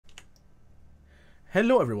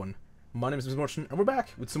Hello everyone, my name is TheMrMortensen and we're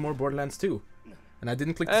back with some more Borderlands 2. And I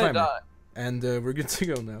didn't click the timer. And we're good to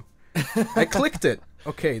go now. I clicked it!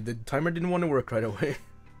 Okay, the timer didn't want to work right away.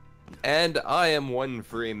 And I am one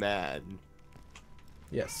free man.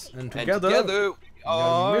 Yes, and together we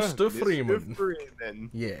are Mr.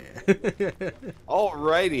 FreeMan. Yeah.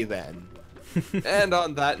 Alrighty then. And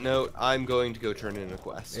on that note, I'm going to go turn in a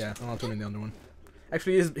quest. Yeah, I'm not turning the other one.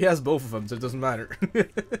 Actually, he has both of them, so it doesn't matter.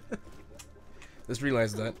 Just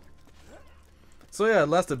realized that. So yeah,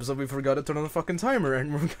 last episode we forgot to turn on the fucking timer,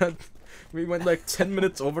 and we went like 10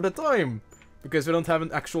 minutes over the time. Because we don't have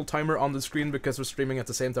an actual timer on the screen because we're streaming at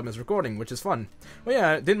the same time as recording, which is fun. Oh yeah,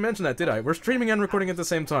 I didn't mention that, did I? We're streaming and recording at the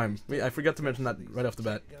same time. I forgot to mention that right off the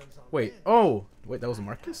bat. Wait, oh! Wait, that was a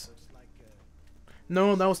Marcus?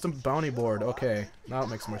 No, that was the bounty board. Okay, now it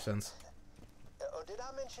makes more sense. Did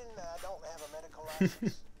I mention I don't have a medical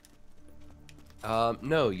license?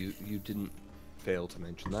 No, you didn't fail to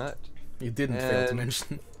mention that. You didn't fail to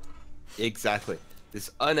mention. Exactly. This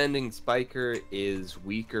unending spiker is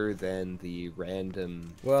weaker than the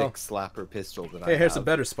random thick slapper pistol that I have. Hey, here's a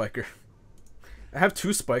better spiker. I have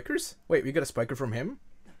 2 spikers? Wait, we got a spiker from him?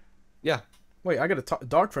 Yeah. Wait, I got a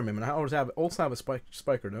dart from him, and I also have a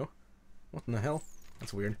spiker, though. What in the hell?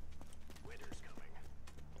 That's weird.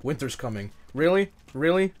 Winter's coming. Really?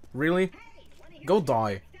 Really? Really? Go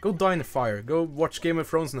die. Go die in the fire. Go watch Game of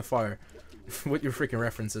Thrones in the fire. With your freaking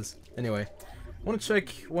references. Anyway. I want to check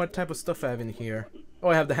what type of stuff I have in here. Oh,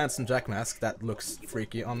 I have the Handsome Jack mask. That looks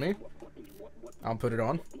freaky on me. I'll put it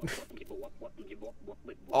on.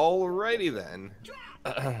 Alrighty then.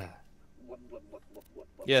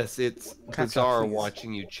 Yes, it's bizarre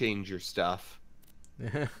watching you change your stuff.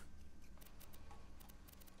 Yeah.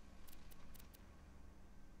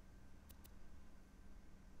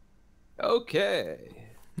 Okay.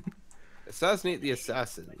 Assassinate the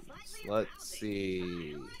assassins. Let's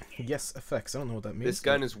see. Yes, effects. I don't know what that means. This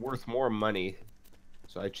gun is worth more money,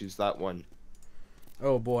 so I choose that one.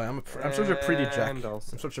 Oh boy, I'm such a pretty Jack. I'm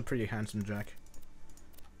such a pretty handsome Jack.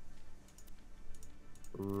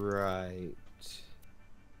 Right.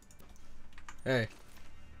 Hey,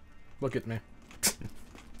 look at me.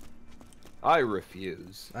 I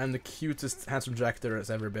refuse. I'm the cutest handsome Jack there has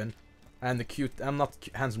ever been. I'm not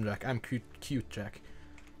handsome Jack. I'm cute Jack.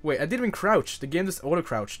 Wait, I didn't even crouch. The game just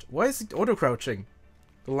auto-crouched. Why is it auto-crouching?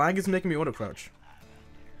 The lag is making me auto-crouch.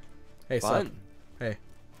 Hey, sup? Hey,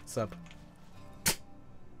 sup?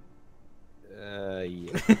 Yeah.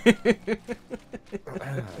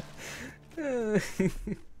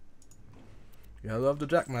 Yeah, I love the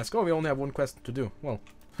Jack mask. Oh, we only have one quest to do. Well,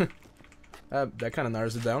 that kind of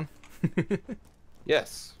narrows it down.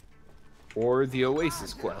 Yes. Or the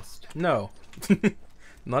Oasis quest. No.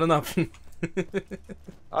 Not an option.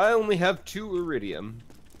 I only have 2 iridium.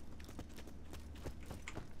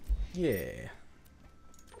 Yeah.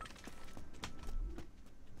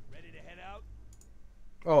 Ready to head out?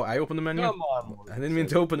 Oh, I opened the menu? Come on, I didn't mean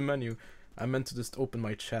to open the menu. I meant to just open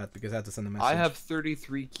my chat because I had to send a message. I have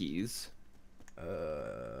 33 keys.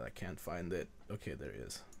 I can't find it. Okay, there it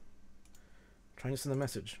is. I'm trying to send a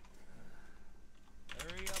message.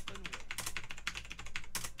 Hurry up and wait.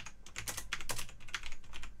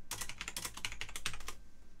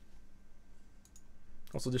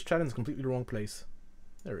 Also, this chat is in completely the wrong place.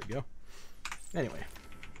 There we go. Anyway.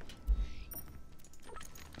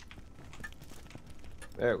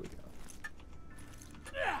 There we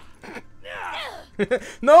go.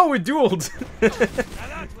 No, we dueled!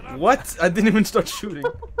 What? I didn't even start shooting.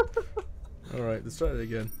 Alright, let's try it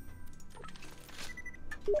again.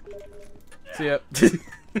 See ya.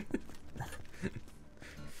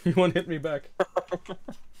 You won't hit me back.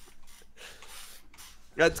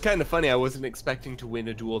 That's kind of funny. I wasn't expecting to win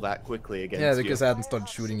a duel that quickly against you. Yeah, because I hadn't started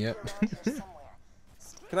shooting yet.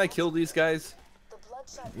 Can I kill these guys?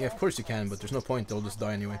 Yeah, of course you can, but there's no point. They'll just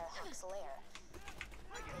die anyway.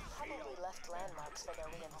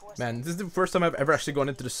 Man, this is the first time I've ever actually gone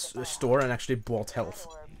into the store and actually bought health.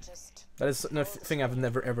 That is a thing I've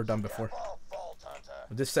never ever done before.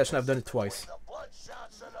 With this session I've done it twice.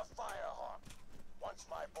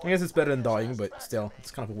 I guess it's better than dying, but still,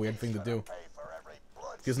 it's kind of a weird thing to do.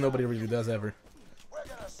 Because nobody really does ever.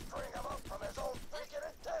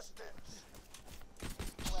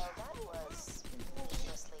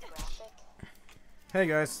 Hey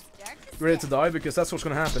guys, you ready to die? Because that's what's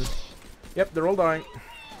gonna happen. Yep, they're all dying.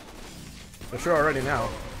 They're sure already now.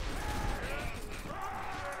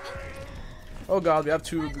 Oh god, we have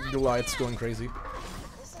 2 Goliaths going crazy.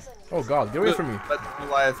 Oh god, get away from me.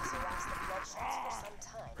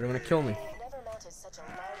 They're gonna kill me.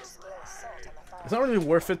 It's not really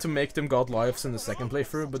worth it to make them god lives in the second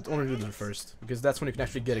playthrough, but only do the first, because that's when you can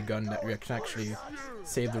actually get a gun that you can actually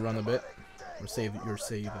save the run a bit, or save your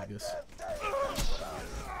save, I guess.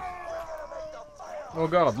 Oh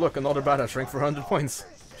god, look, another badass rank for 100 points.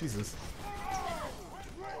 Jesus.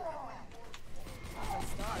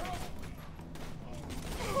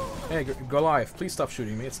 Hey, Goliath, please stop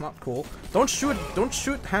shooting me. It's not cool. Don't shoot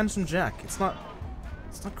Handsome Jack. It's not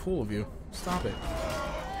cool of you. Stop it.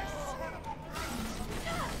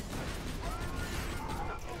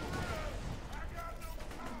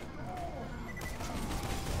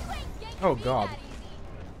 Oh god.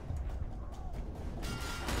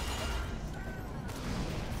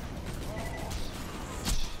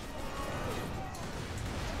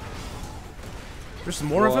 There's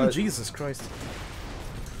more of them? Jesus Christ.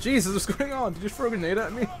 Jesus, what's going on? Did you throw a grenade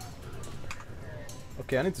at me?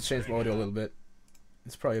 Okay, I need to change my audio a little bit.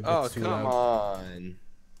 It's probably a bit too loud. Oh, come on.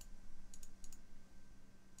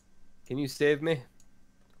 Can you save me?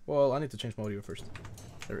 Well, I need to change my audio first.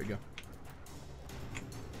 There we go.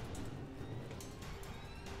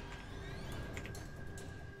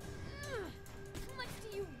 How much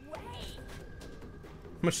do you weigh?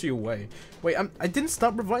 How much do you weigh? Wait, I didn't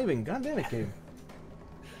stop reviving. God damn it, game.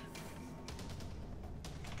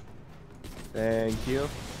 Thank you.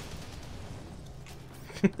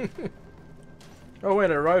 Oh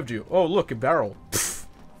wait, I revived you. Oh look, a barrel.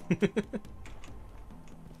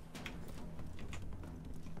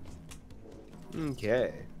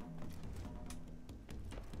 Okay.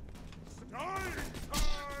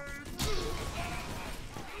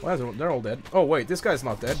 Why is it, they're all dead. Oh wait, this guy's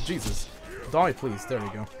not dead. Jesus. Die please. There we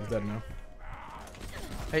go. He's dead now.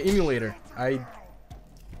 Hey, emulator. I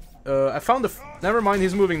found the never mind,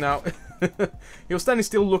 he's moving now. He was standing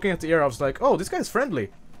still looking at the air. I was like, oh, this guy's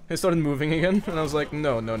friendly. He started moving again, and I was like,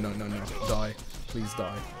 no, no, no, no, no. Die. Please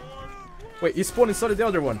die. Wait, he spawned inside of the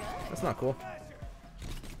other one. That's not cool.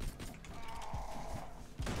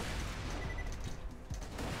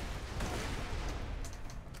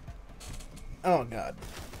 Oh god.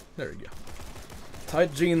 There we go.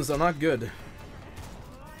 Tight jeans are not good.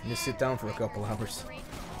 You sit down for a couple hours.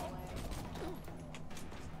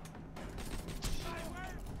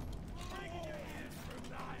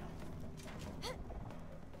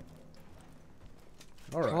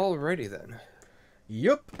 Alright. Alrighty then.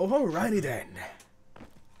 Yup, alrighty then.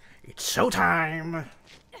 It's showtime!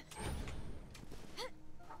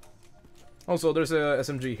 Also, there's a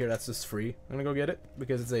SMG here that's just free. I'm gonna go get it,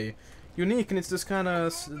 because it's a unique and it's just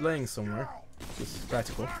kinda laying somewhere. Just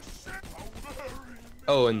practical.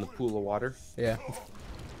 Oh, in the pool of water? Yeah.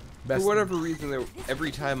 Best For whatever reason,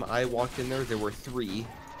 every time I walked in there were 3.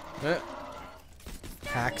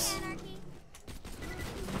 Hacks.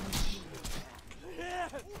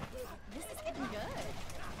 This is getting good.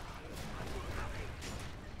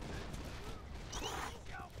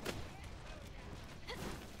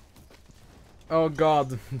 Oh god,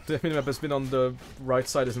 the minimap has been on the right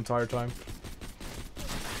side this entire time.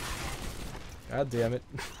 God damn it.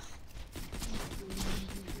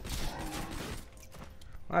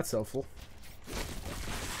 That's helpful.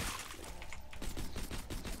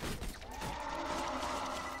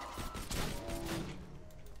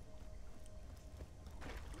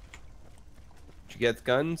 Did you get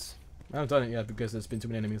guns? I haven't done it yet because there's been too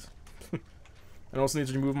many enemies. And I also need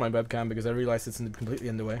to remove my webcam because I realized it's completely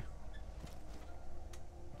in the way.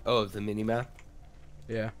 Oh, the minimap?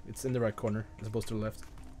 Yeah, it's in the right corner as opposed to the left.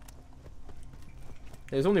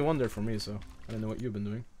 There's only one there for me, so I don't know what you've been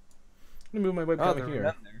doing. I'm gonna move my webcam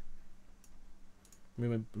here.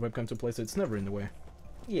 Move my webcam to a place that's never in the way.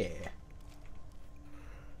 Yeah.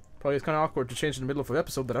 Probably it's kind of awkward to change in the middle of an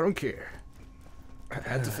episode, but I don't care. I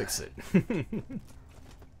had to fix it.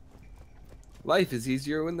 Life is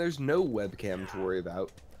easier when there's no webcam to worry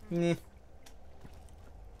about. Meh.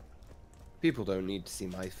 People don't need to see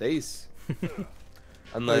my face.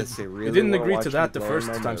 Unless they really You didn't wanna agree watch to me that the blow first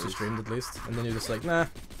my time you nose. streamed, at least. And then you're just like, nah,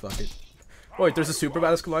 fuck it. Oh, wait, there's a super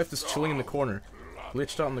badass Goliath just chilling in the corner.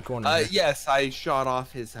 Glitched out in the corner. Here. Yes, I shot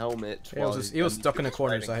off his helmet. Yeah, he was stuck in a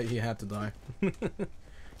corner, so he had to die.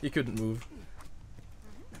 He couldn't move.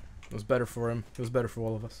 It was better for him. It was better for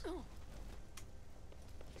all of us.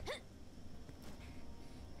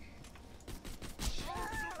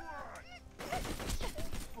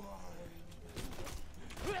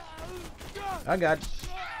 I got. You think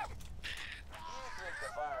the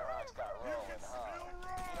Firehawks got Roland, huh?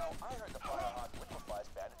 You know, I heard the Firehawk liquefies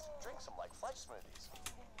bandits and drinks them like flesh smoothies.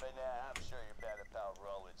 But nah, I'm sure your bandit pal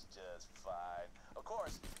Roland's just fine. Of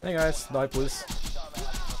course. Hey guys, die please.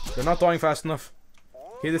 They're not dying fast enough.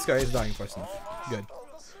 Hey, this guy is dying fast enough. Good.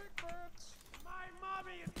 My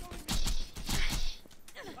mommy is going to...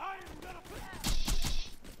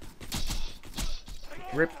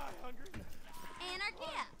 Rip.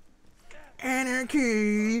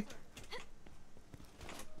 Anarchy!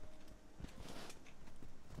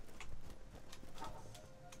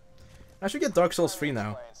 I should get Dark Souls 3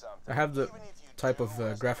 now. I have the type of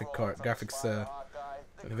graphics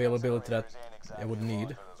availability that I would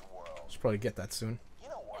need. Should probably get that soon. You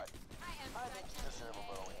know what? I think you deserve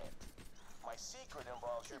a little hint. My secret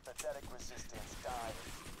involves your pathetic resistance dying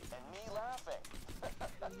and me laughing.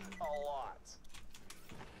 A lot.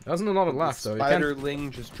 That wasn't a lot of laugh though. Spiderling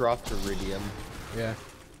just dropped Iridium. Yeah,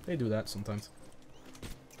 they do that sometimes.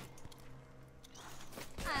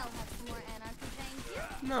 I'll have some more anarchy,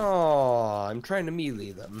 thank you. No, I'm trying to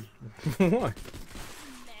melee them. Why?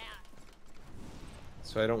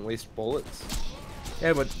 So I don't waste bullets.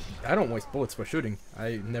 Yeah, but I don't waste bullets for shooting.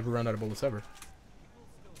 I never run out of bullets ever.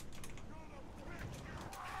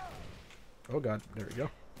 Oh god, there we go.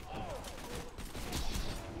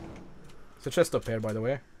 It's a chest up here, by the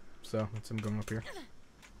way. So, that's him going up here.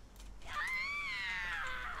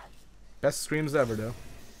 Best screams ever, though.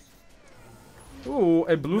 Ooh,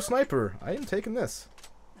 a blue sniper. I am taking this.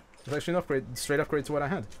 It's actually an upgrade, straight upgrade to what I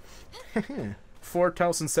had.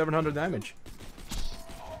 4,700 damage.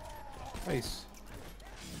 Nice.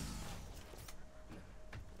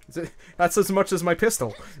 That's as much as my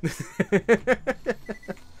pistol. They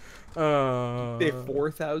have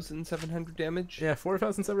 4,700 damage? Yeah,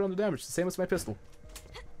 4,700 damage, the same as my pistol.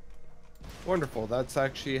 Wonderful. That's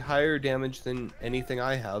actually higher damage than anything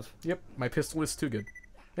I have. Yep, my pistol is too good.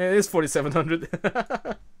 Yeah, it is 4,700.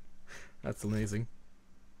 That's amazing.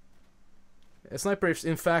 A sniper is,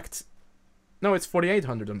 in fact... No, it's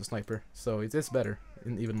 4,800 on the sniper, so it is better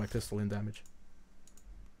in even my pistol in damage.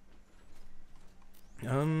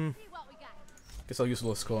 Guess I'll use a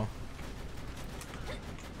little score.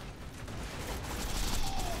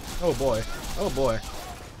 Oh boy. Oh boy.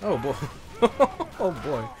 Oh boy. Oh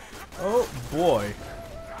boy. Oh boy.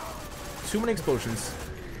 Too many explosions.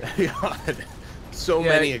 God. So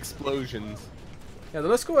many explosions. Yeah, the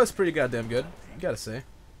let's go is pretty goddamn good. You gotta say.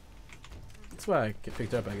 That's why I get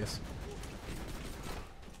picked up, I guess.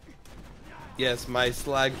 Yes, my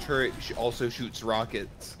slag turret also shoots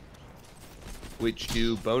rockets, which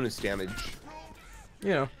do bonus damage. You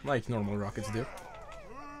know, like normal rockets do.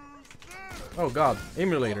 Oh god,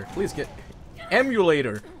 emulator. Please get...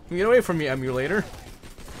 Emulator! Get away from me, emulator!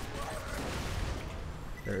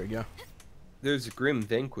 There we go. There's a Grim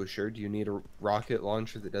Vanquisher. Do you need a rocket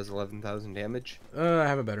launcher that does 11,000 damage? I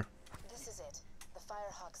have a better. This is it. The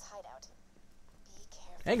Firehawk's hideout. Be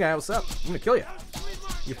careful. Hey guy, what's up? I'm gonna kill you.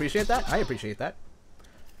 You appreciate that? I appreciate that.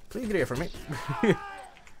 Please get away from me.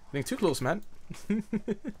 Getting too close, man.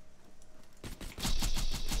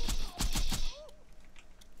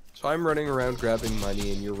 So I'm running around grabbing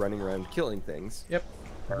money and you're running around killing things. Yep.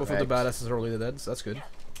 Both of the badasses are already dead, so that's good.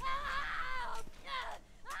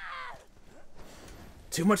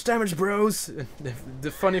 Too much damage, bros!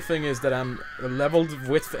 The funny thing is that I'm leveled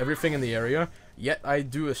with everything in the area, yet I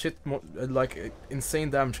do a shit more, like,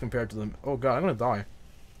 insane damage compared to them. Oh god, I'm gonna die.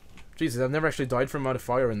 Jesus, I've never actually died from out of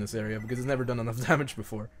fire in this area, because it's never done enough damage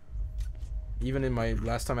before. Even in my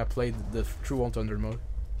last time I played the true Vault Hunter mode.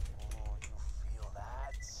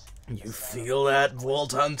 You feel that,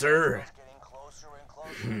 Vault Hunter? Getting closer and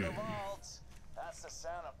closer to the vaults. That's the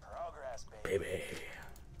sound of progress, baby. Baby.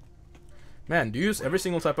 Man, do you use every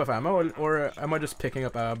single type of ammo, or am I just picking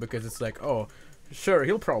up ammo because it's like, oh, sure,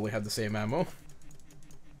 he'll probably have the same ammo?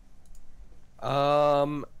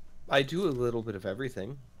 I do a little bit of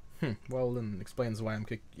everything. Well, then explains why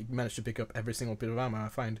you managed to pick up every single bit of ammo I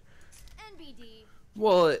find. NBD.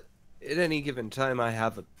 Well, at any given time I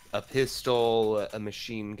have a pistol, a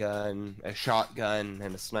machine gun, a shotgun,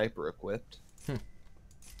 and a sniper equipped.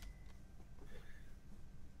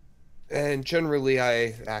 And generally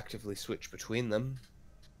I actively switch between them.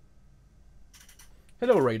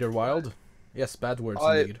 Hello, Raider Wild. Yes, bad words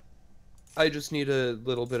indeed. I just need a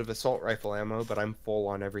little bit of assault rifle ammo, but I'm full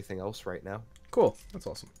on everything else right now. Cool, that's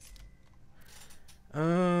awesome.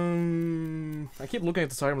 I keep looking at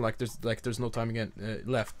the timer like there's no time again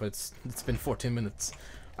left, but it's been 14 minutes.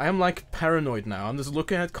 I am like paranoid now. I'm just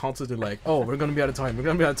looking at it constantly like, oh, we're gonna be out of time. We're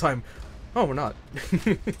gonna be out of time. Oh, we're not.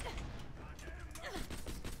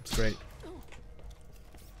 It's great.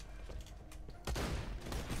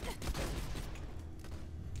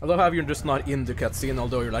 I love how you're just not in the cutscene,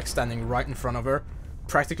 although you're like standing right in front of her,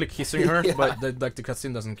 practically kissing her, Yeah. but the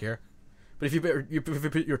cutscene doesn't care. But if you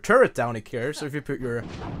put your turret down, it cares. So if you put your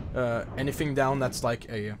anything down that's like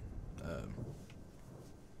a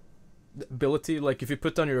ability, like if you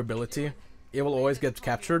put down your ability, it will always get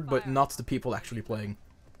captured, but not the people actually playing.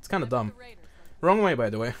 It's kind of dumb. Wrong way, by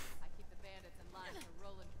the way.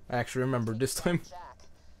 I actually remember this time. Jack.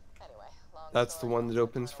 Anyway, long That's the story, one that I'll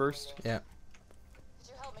opens turn first? around. Yeah. Could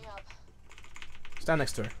you help me up? Stand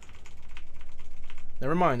next to her.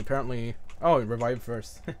 Never mind, apparently... Oh, revive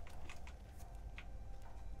first.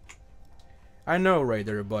 I know,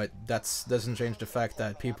 Raider, but that doesn't change the fact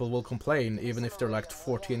that people will complain, even if they're like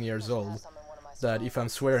 14 years old, that if I'm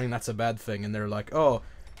swearing that's a bad thing, and they're like, oh,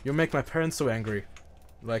 you make my parents so angry.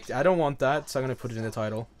 Like, I don't want that, so I'm gonna put it in the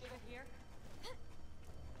title.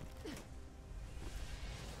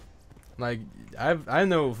 Like, I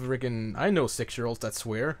know 6-year-olds that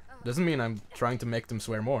swear. Doesn't mean I'm trying to make them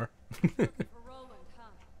swear more. For Roland, huh?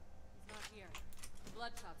 He's not here.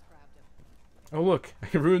 Bloodshot's grabbed him. Oh look,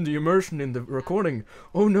 I ruined the immersion in the recording.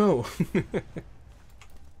 Oh no.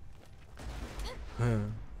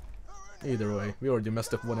 Either way, we already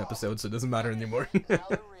messed up one episode, so it doesn't matter anymore. Now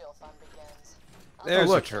the real fun begins. There's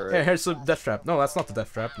Oh look, a turret. yeah, here's a death trap. No, that's not the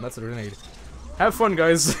death trap, that's a grenade. Have fun,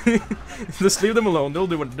 guys. Just leave them alone. They'll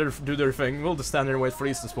do their thing. We'll just stand there and wait for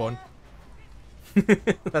these to spawn.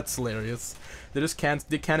 That's hilarious. They can't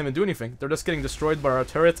even do anything. They're just getting destroyed by our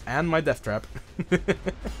turret and my death trap.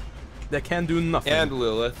 They can't do nothing. And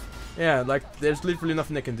Lilith. Yeah, like there's literally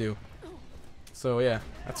nothing they can do. So yeah,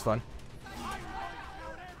 that's fun.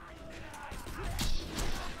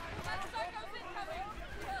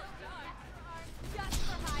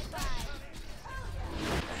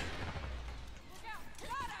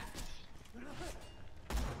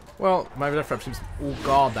 Well, my death trap seems... Oh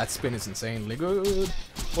god, that spin is insanely good.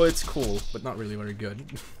 Well, it's cool, but not really very good.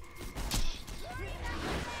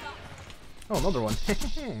 Oh, another one.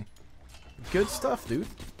 Good stuff, dude.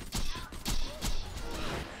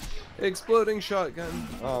 Exploding shotgun.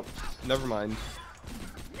 Oh, never mind.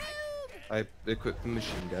 I equipped the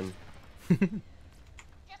machine gun. Get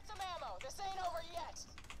some ammo. This ain't over yet.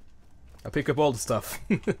 I pick up all the stuff.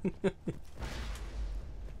 Found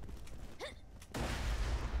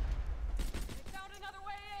another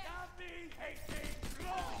way in. Not me, Hasty.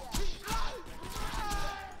 Well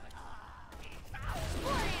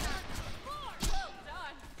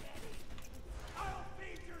done. I'll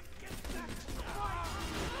feed your skin sack.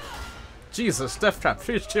 Jesus, death trap,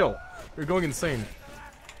 please chill. You're going insane.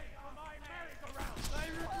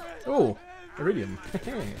 Oh, Iridium.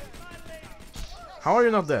 How are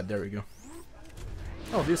you not dead? There we go.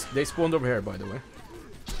 Oh, they spawned over here, by the way.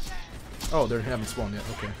 Oh, they haven't spawned yet.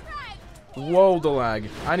 Okay. Whoa, the lag.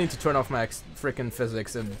 I need to turn off my freaking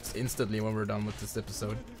physics instantly when we're done with this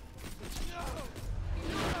episode.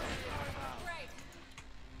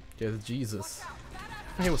 Yeah, Jesus.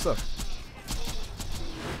 Hey, what's up?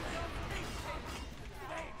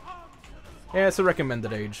 Yeah, it's a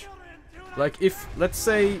recommended age. Like, if let's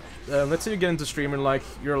say you get into stream and like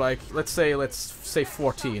you're like let's say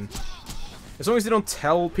 14. As long as you don't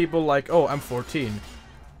tell people like, oh, I'm 14,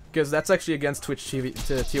 because that's actually against Twitch TV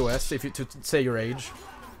TOS if you to say your age.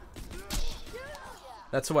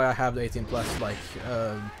 That's why I have the 18 plus, like,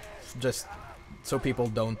 just so people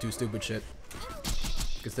don't do stupid shit.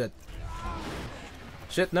 Because that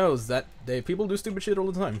shit knows that people do stupid shit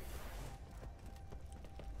all the time.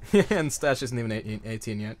 And Stash isn't even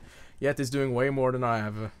 18 yet. Yet he's doing way more than I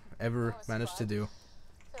have ever managed to do.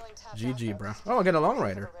 GG, bro. Oh, I got a long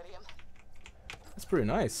rider. That's pretty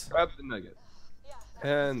nice. Grab the nugget.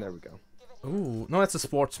 And there we go. Ooh, no, that's a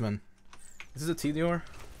sportsman. Is this a TDR?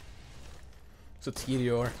 It's a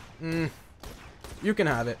TDR. You can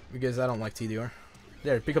have it, because I don't like TDR.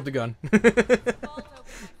 There, pick up the gun.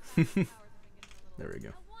 There we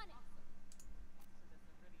go.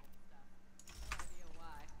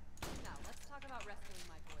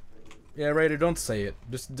 Yeah, Raider, don't say it.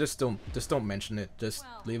 Just don't mention it. Just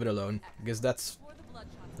leave it alone, because that's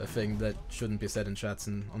the thing that shouldn't be said in chats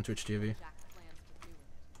and on Twitch TV.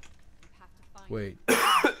 Wait.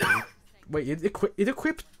 Wait, it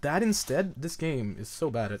equipped that instead? This game is so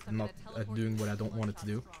bad at not doing what I don't want it to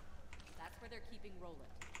do. That's where they're keeping Roland.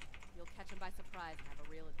 You'll catch him by surprise and have a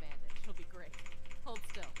real advantage. It'll be great. Hold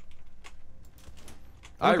still.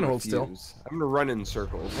 I can hold still. refuse. I'm gonna run in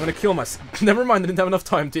circles. I'm gonna kill myself. Never mind, I didn't have enough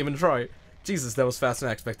time to even try. Jesus, that was faster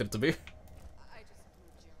than I expected it to be. I just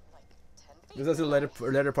moved you like 10 feet. This is a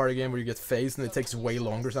later party game where you get phased and it takes way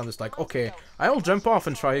longer, so I'm just like, okay, I'll jump off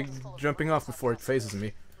and try jumping off before it phases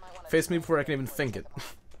me. Phase me before I can even think it.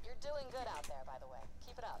 You're doing good out there, by the way.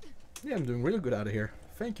 Keep it up. Yeah, I'm doing really good out of here.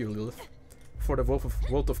 Thank you, Lilith, for the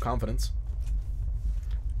vote of confidence.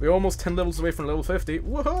 We're almost 10 levels away from level 50.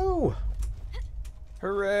 Whoa!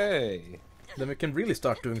 Hooray! Then we can really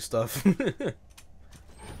start doing stuff. Could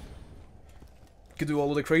do all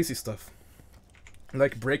of the crazy stuff.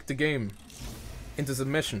 Like break the game into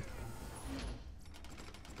submission.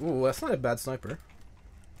 Ooh, that's not a bad sniper.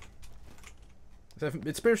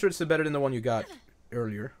 It's pretty sure it's better than the one you got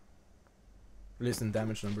earlier. At least in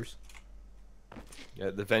damage numbers.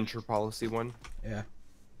 Yeah, the venture policy one. Yeah.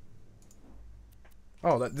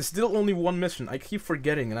 Oh, there's still only one mission. I keep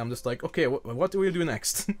forgetting, and I'm just like, okay, what do we do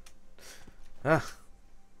next? Ah.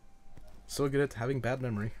 So good at having bad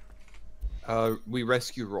memory. We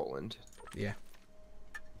rescue Roland. Yeah.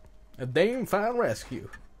 A damn fine rescue,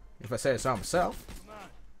 if I say so myself.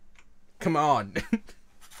 Come on.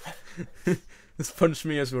 Just punch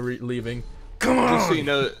me as we're leaving. Come on! Just so you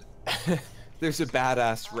know, there's a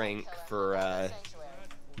badass rank for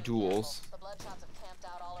duels. The bloodshots have camped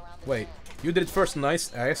out all around the Wait, you did it first,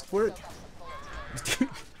 nice. I asked for it?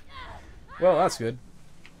 Well, that's good.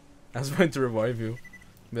 I was going to revive you.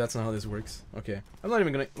 But that's not how this works. Okay. I'm not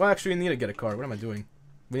even gonna... Well, actually, we need to get a car. What am I doing?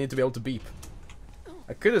 We need to be able to beep.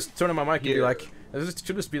 I could just turn on my mic and be like... I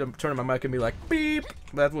should just be turning my mic and be like, beep!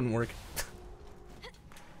 That wouldn't work.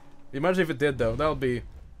 Imagine if it did, though. That would be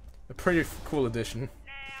a pretty cool addition.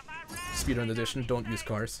 Speedrun edition. Don't use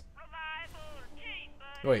cars.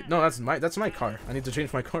 Wait, no, that's my car. I need to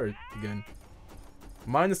change my car again.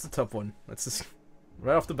 Mine is the top one. That's just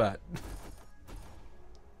right off the bat.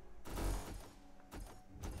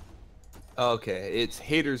 Okay, it's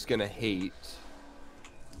haters gonna hate.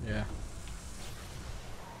 Yeah.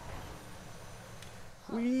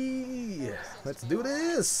 Wee! Let's do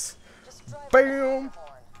this! Bam!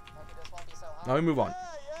 Now we move on. I'm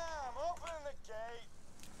opening the gate.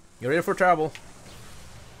 Get ready for travel.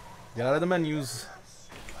 Get out of the menus.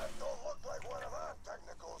 That don't look like one of our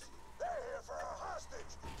technicals. They're here for a hostage.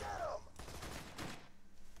 Get 'em.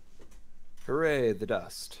 Hooray, the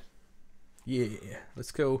dust. Yeah,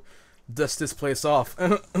 let's go dust this place off.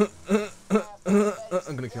 I'm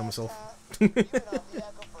gonna kill myself.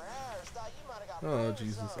 Oh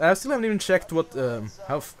Jesus! I still haven't even checked what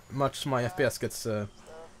how much my FPS gets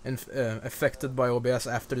affected by OBS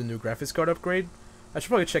after the new graphics card upgrade. I should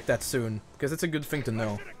probably check that soon because it's a good thing to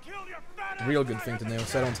know. Real good thing to know,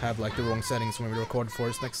 so I don't have like the wrong settings when we record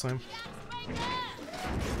Forest next time.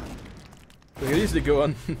 I can usually go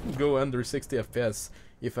on go under 60 FPS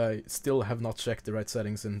if I still have not checked the right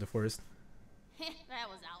settings in the Forest. That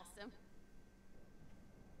was awesome.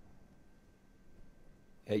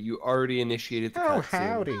 Yeah, you already initiated the Oh, cutscene.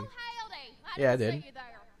 howdy. Oh, howdy. Yeah, I didn't did. see you there.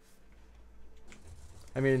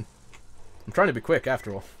 I mean, I'm trying to be quick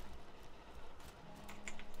after all.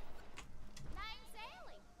 Name's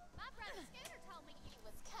Sally. My brother Scooter told me you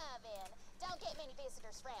was Kevin, don't get many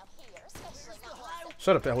visitors around here, especially not ones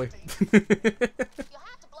Shut up, Ellie. you'll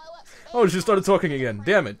have to blow up some Oh, she started talking again.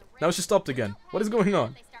 Damn it. Now she stopped again. What is going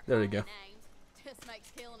on? There we go. Just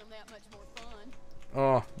makes killing them that much more fun.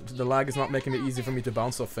 Oh, the lag is not making it easy for me to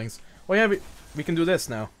bounce off things. Oh yeah, we can do this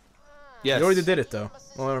now. Yes. You already did it though.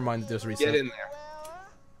 Well, never mind, there's a reset. Get in there.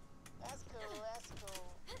 That's cool, that's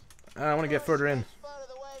cool. I want to get further in. But of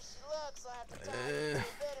the way she looks, I have to tell you, the vending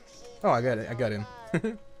machine Oh, I got it. I got in.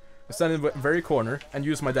 I stand in the very corner and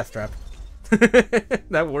use my death trap.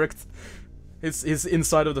 That worked. He's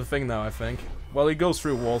inside of the thing now, I think. Well, he goes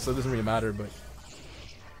through walls, so it doesn't really matter, but...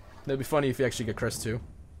 That'd be funny if you actually get crushed too.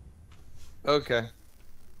 Okay.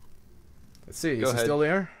 Let's see, Go is he ahead. still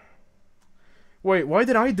there? Wait, why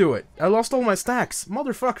did I do it? I lost all my stacks!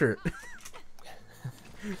 Motherfucker!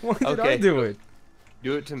 Why did I Okay. do it?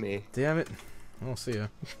 Do it to me. Damn it. I'll see ya.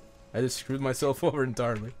 I just screwed myself over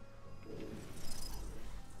entirely.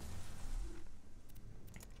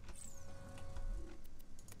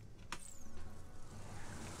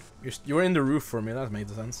 You were in the roof for me, that made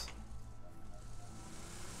sense.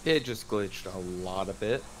 It just glitched a lot of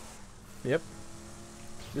it. Yep.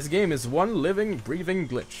 This game is one living, breathing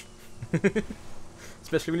glitch.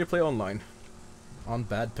 Especially when you play online. On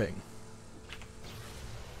bad ping.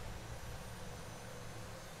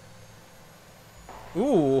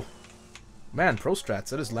 Ooh! Man, pro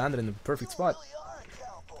strats, I just landed in the perfect spot. really are a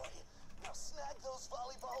cowboy. Now snag those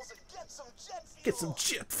volleyballs and get some jet fuel. Get some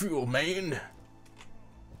jet fuel, man!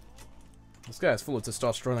 This guy is full of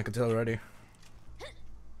testosterone, I can tell already.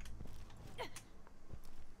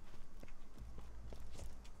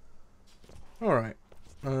 Alright.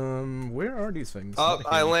 Where are these things? Oh,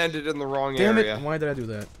 Not I here. landed in the wrong Damn area. it! Why did I do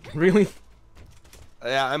that? Really?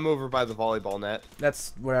 Yeah, I'm over by the volleyball net.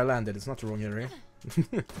 That's where I landed, it's not the wrong area.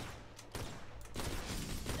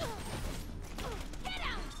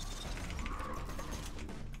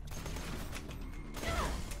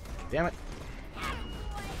 Damn it.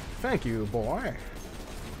 Thank you, boy.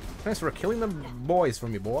 Thanks for killing the boys for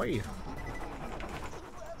me, boy. Grabbing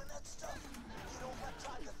that stuff. You don't have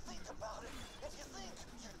time to think about it. If you think,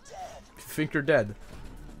 you're dead. If you think you're dead.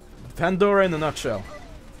 Pandora in a nutshell.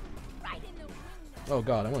 Right in the window. Oh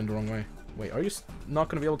god, I went the wrong way. Wait, are you not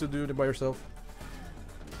gonna be able to do it by yourself?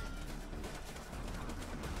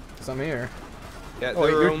 Cause I'm here. Yeah, Oh, wait,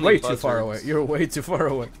 there are you're only way too far away. buzzards. You're way too far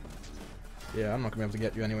away. Yeah, I'm not gonna be able to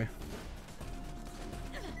get you anyway.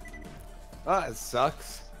 Ah, it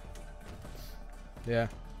sucks. Yeah.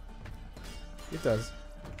 It does.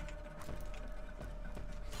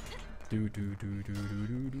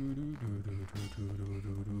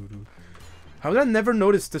 How did I never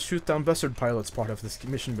notice the shoot down buzzard pilots part of this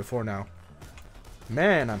mission before now?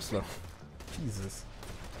 Man, I'm slow. Jesus.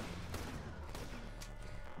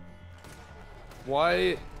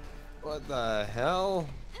 Why? What the hell?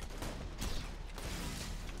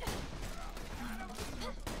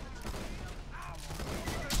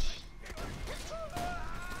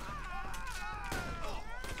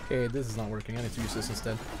 Okay, this is not working. I need to use this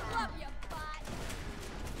instead.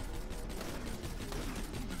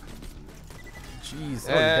 Jeez.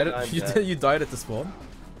 And Oh, I'm you dead. you died at the spawn?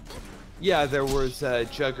 Yeah, there was a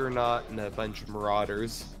Juggernaut and a bunch of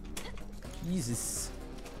Marauders. Jesus.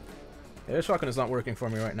 Yeah, the shotgun is not working for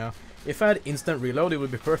me right now. If I had instant reload, it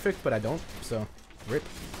would be perfect, but I don't, so rip.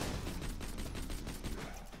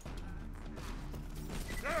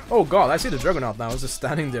 Oh god, I see the Juggernaut now. It's just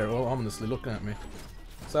standing there, all ominously looking at me.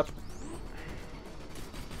 What's up?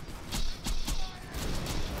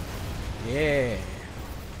 Yeah.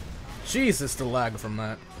 Jesus, the lag from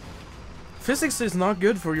that. Physics is not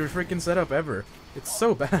good for your freaking setup ever. It's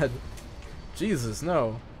so bad. Jesus,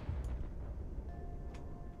 no.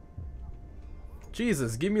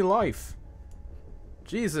 Jesus, give me life.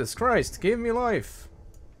 Jesus Christ, give me life.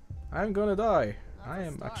 I'm gonna die. I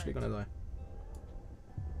am actually gonna die.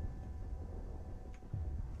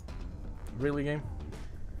 Really, game?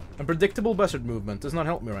 Unpredictable buzzard movement does not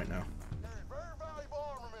help me right now. Very valuable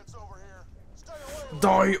armaments over here. Stay away.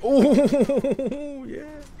 Die! Oh, yeah.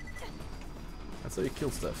 That's how you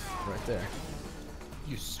kill stuff, right there.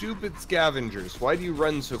 You stupid scavengers, why do you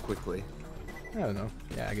run so quickly? I don't know.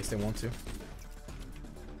 Yeah, I guess they want to.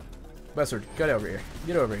 Buzzard, get over here.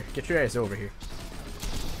 Get over here. Get your ass over here.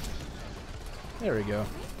 There we go.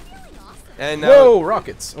 And now Whoa,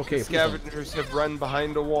 rockets! Okay, the scavengers have run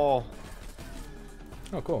behind a wall.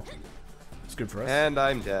 oh, cool. It's good for us. And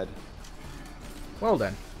I'm dead. Well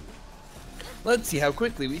then. Let's see how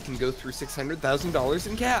quickly we can go through $600,000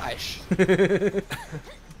 in cash.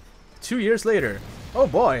 2 years later. Oh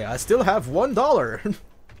boy, I still have $1.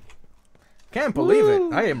 Can't believe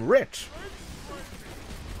Woo. it. I am rich.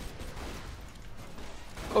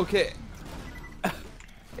 Okay.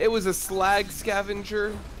 It was a slag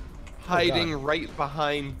scavenger hiding God. right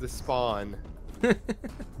behind the spawn.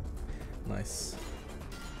 Nice.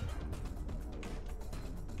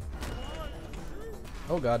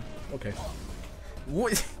 Oh god. Okay.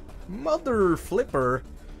 What? Mother flipper.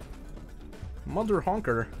 Mother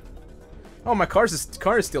honker. Oh, my car is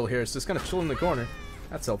still here. It's just kind of chilling in the corner.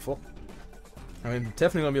 That's helpful. I mean,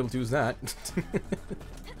 definitely gonna be able to use that.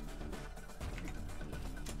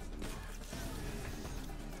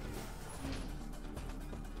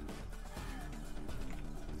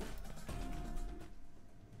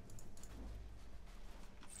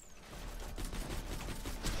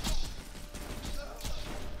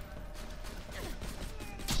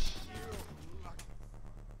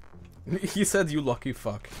 He said, "You lucky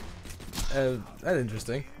fuck." That's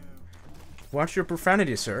interesting. Watch your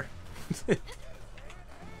profanity, sir.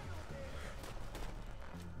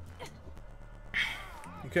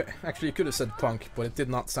 Okay, actually, you could have said punk, but it did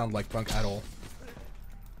not sound like punk at all.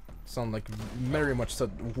 Sound like very much said.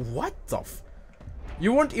 What the f?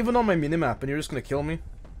 You weren't even on my minimap, and you're just gonna kill me?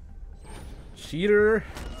 Cheater.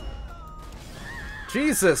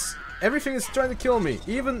 Jesus! Everything is trying to kill me,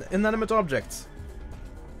 even inanimate objects.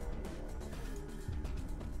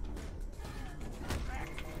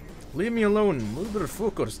 Leave me alone,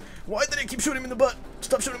 motherfuckers. Why did they keep shooting me in the butt?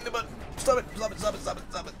 Stop shooting me in the butt. Stop it, stop it, stop it, stop it,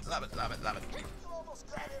 stop it, stop it, stop it, stop it. You almost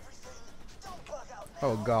got everything. Don't bug out now.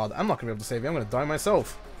 Oh god, I'm not gonna be able to save you. I'm gonna die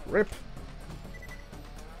myself. Rip.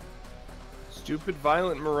 Stupid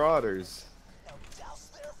violent marauders. Now douse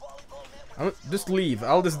their volleyball net with Just leave.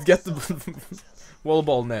 I'll just get the wall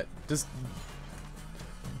ball net. Just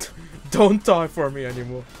don't die for me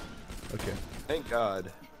anymore. Okay. Thank God.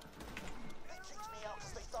 They kicked me out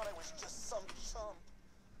because they thought I was just some chum.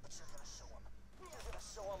 But you're gonna show them. You're gonna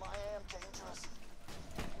show them I am dangerous.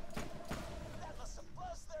 That must have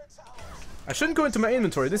buzzed their towers. I shouldn't go into my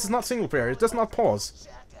inventory. This is not single player. It does not pause.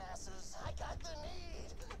 Jackasses, I got the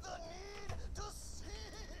need to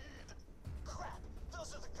seed. Crap,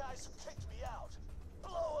 those are the guys who kicked me out.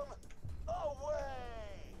 Blow them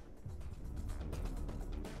away.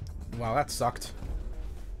 Wow, that sucked.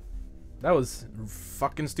 That was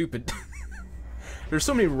fucking stupid. There's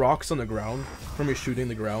so many rocks on the ground from me shooting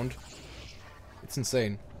the ground. It's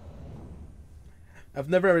insane. I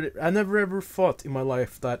never ever thought in my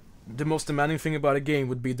life that the most demanding thing about a game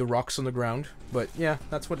would be the rocks on the ground. But yeah,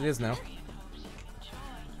 that's what it is now.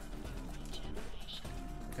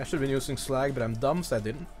 I should have been using slag, but I'm dumb, so I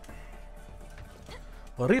didn't.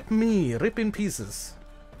 Rip me, rip in pieces.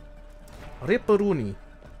 Ripperoni.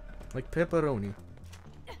 Like pepperoni.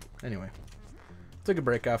 Anyway. Take a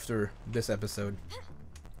break after this episode.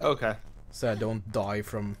 Okay. So I don't die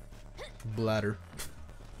from bladder.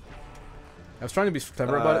 I was trying to be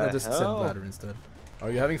clever about it, I just said bladder instead.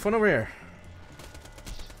 Are you having fun over here?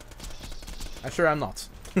 Sure I'm not.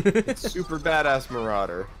 Super badass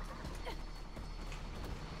marauder.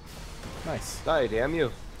 Nice. Die, damn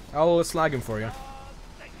you. I'll slag him for you.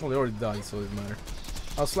 Well, they already died, so it doesn't matter.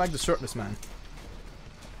 I'll slag the shirtless man.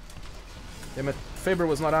 Damn it, Faber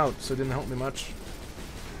was not out, so it didn't help me much.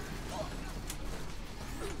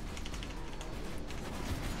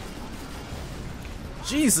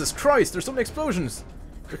 Jesus Christ, there's so many explosions!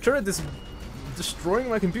 The turret is destroying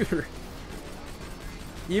my computer.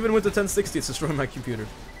 Even with the 1060, it's destroying my computer.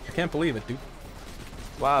 I can't believe it, dude.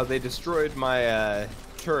 Wow, they destroyed my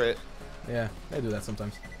turret. Yeah, they do that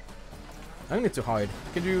sometimes. I need to hide.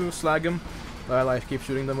 Can you slag them while I keep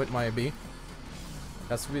shooting them with my B?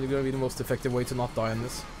 That's really gonna be the most effective way to not die in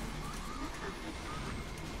this.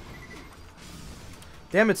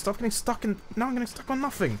 Damn it, stop getting stuck in... Now I'm getting stuck on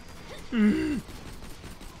nothing!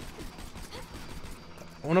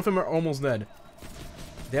 One of them are almost dead.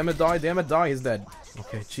 Damn it, die, he's dead.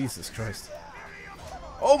 Okay, Jesus Christ.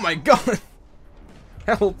 Oh my god!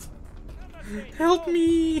 Help! Help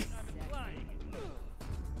me!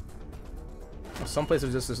 Oh, some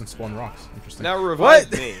places just doesn't spawn rocks. Interesting. Now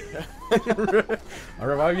revive me. I'll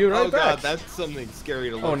revive you right back. Oh god, that's something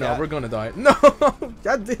scary to look at. Oh no, we're gonna die. No!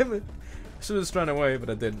 God damn it! I should have just ran away, but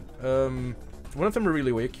I didn't. One of them are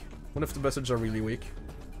really weak. One of the buzzards are really weak.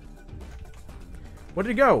 Where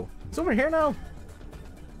did he go? It's over here now.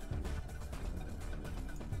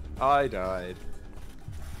 I died.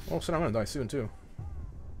 Oh, so I'm gonna die soon too.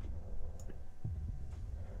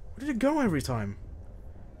 Where did it go every time?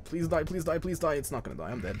 Please die, please die, please die. It's not gonna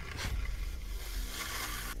die, I'm dead.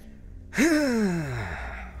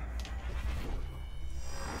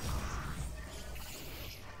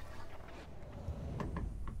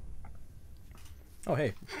 Oh,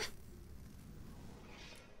 hey.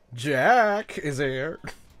 Jack is here.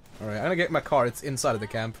 Alright, I'm gonna get my car. It's inside of the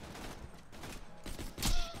camp.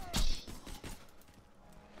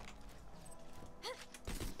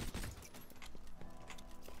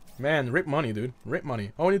 Man, rip money, dude. Rip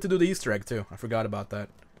money. Oh, I need to do the Easter egg, too. I forgot about that.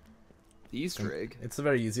 The Easter egg? It's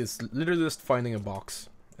very easy. It's literally just finding a box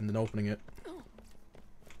and then opening it.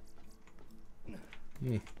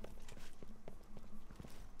 Oh,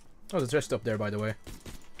 there's a chest up there, by the way.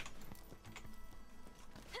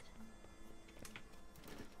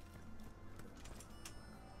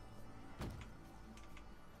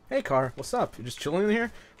 Hey, car. What's up? You just chilling in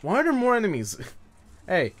here? Why are there more enemies?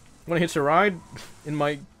 Hey, wanna hitch a ride in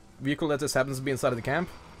my vehicle that just happens to be inside of the camp?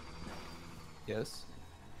 Yes.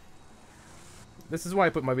 This is why I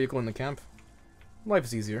put my vehicle in the camp. Life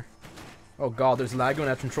is easier. Oh god, there's lag when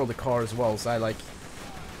I control the car as well, so I, like,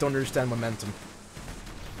 don't understand momentum.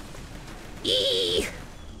 Eee!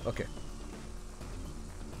 Okay.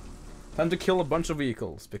 Time to kill a bunch of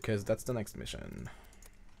vehicles, because that's the next mission.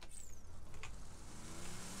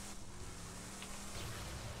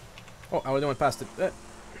 Oh, I already went past it.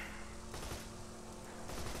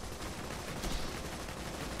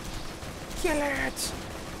 Kill it!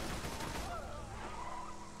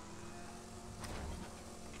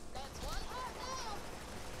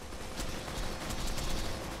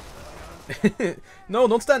 No,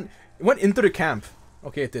 don't stand. It went into the camp.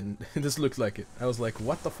 Okay, it didn't. It just looked like it. I was like,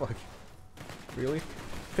 what the fuck? Really?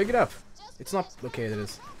 Pick it up. It's not... Okay, it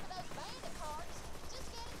is.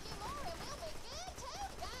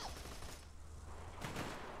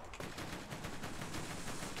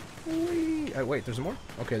 Wait, there's more?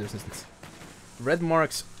 Okay, there's this. Red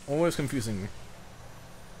marks always confusing me.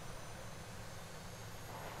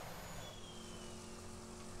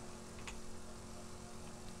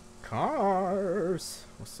 Cars!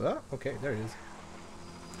 What's up? Okay, there it is.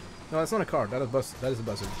 No, that's not a car. That is bus. That is a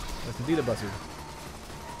buzzard. That's indeed a buzzard.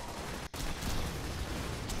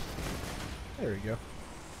 There we go.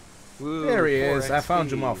 Woo, There he is. I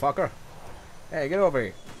found you, XP. motherfucker. Hey, get over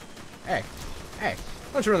here. Hey, hey!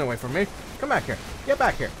 Don't you run away from me. Come back here. Get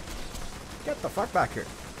back here. Get the fuck back here.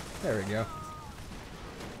 There we go.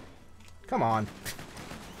 Come on.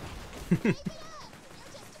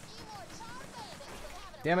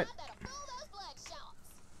 Damn it.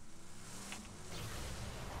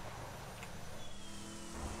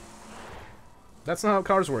 That's not how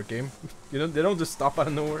cars work, game. You know, they don't just stop out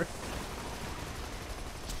of nowhere.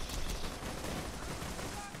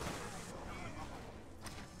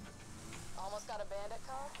 Almost got a bandit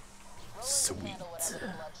car? Roland can handle whatever the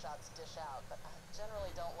bloodshots dish out, but I generally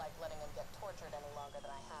don't like letting him get tortured any longer than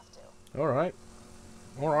I have to. Alright.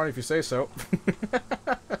 Alright, if you say so.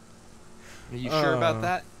 Are you sure about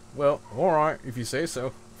that? Well, alright, if you say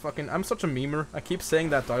so. Fucking, I'm such a memer. I keep saying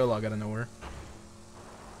that dialogue out of nowhere.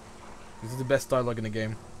 This is the best dialogue in the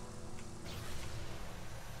game.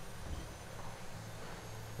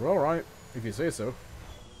 We're alright, if you say so.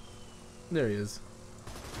 There he is.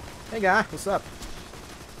 Hey guy, what's up?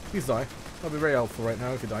 Please die. That'll be very helpful right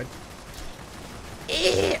now if you died.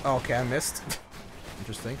 Okay, I missed.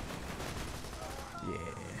 Interesting. Yeah.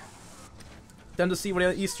 Time to see what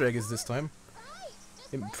the Easter egg is this time.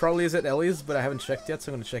 It probably is at Ellie's, but I haven't checked yet,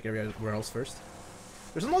 so I'm gonna check everywhere else first.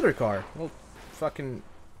 There's another car. Well, fucking...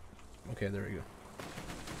 Okay, there we go.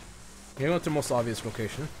 You're going to the most obvious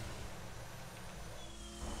location.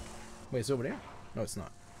 Wait, it's over there? No, it's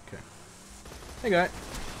not. Okay. Hey, guy.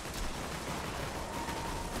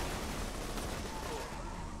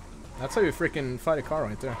 That's how you freaking fight a car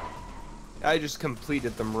right there. I just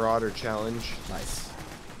completed the Marauder challenge. Nice.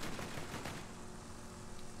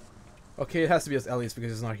 Okay, it has to be at Ellie's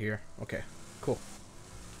because it's not here. Okay, cool.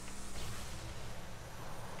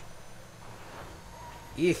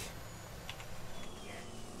 Eek.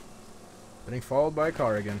 Getting followed by a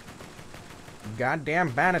car again. Goddamn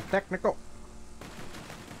bandit technical.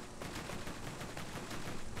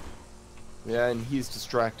 Yeah, and he's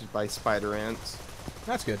distracted by spider ants.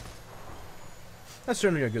 That's good. That's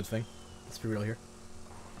certainly a good thing. Let's be real here.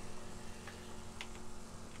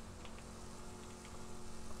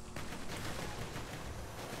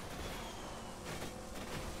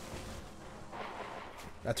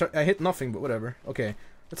 I hit nothing, but whatever. Okay,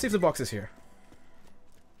 let's see if the box is here.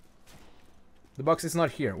 The box is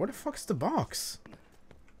not here. Where the fuck's the box?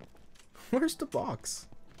 Where's the box?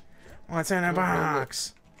 What's in the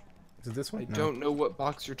box? Is it this one? I No. don't know what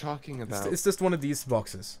box you're talking about. It's just one of these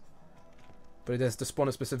boxes. But it has to spawn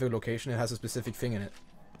a specific location. It has a specific thing in it.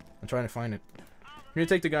 I'm trying to find it. Can you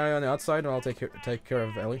take the guy on the outside, and I'll take care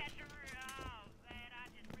of Ellie?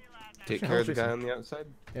 Take care of the guy on the outside?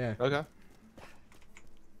 Yeah. Okay.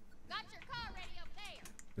 Got your car ready up there.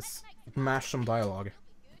 Let's mash some dialogue.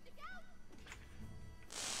 Good to go.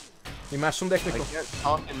 We mash some I technical. can't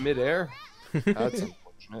talk in midair. That's unfortunate.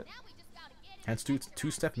 Now we just gotta get it. Hands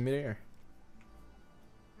two-step in midair.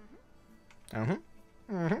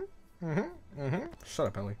 Shut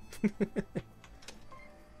up, Ellie.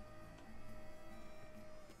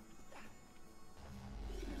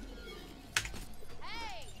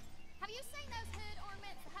 Hey, have you seen those hood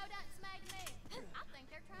ornaments the hoe done smagged me? I think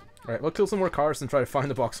they're trying to murder Alright, we'll kill some more cars and try to find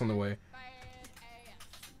the box on the way. bad ass.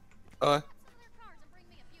 Uh, Some of their cars and bring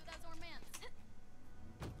me a few of those ornaments.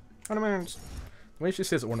 Ornaments! The way she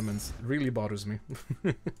says ornaments really bothers me.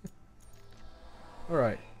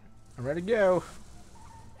 Alright, I'm ready to go.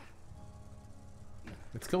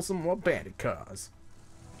 Let's kill some more bandit cars.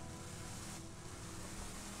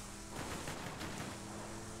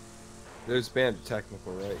 there's bandit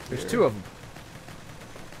technical right There's here. two of them.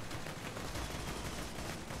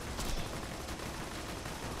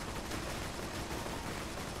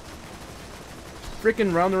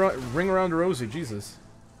 Freaking ring around the rosy, Jesus.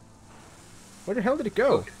 Where the hell did it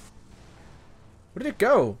go? Okay. Where did it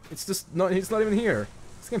go? It's just not. It's not even here.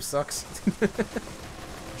 This game sucks.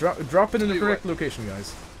 Drop it in the Tell you correct what. location,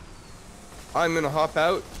 guys. I'm gonna hop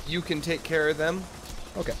out. You can take care of them,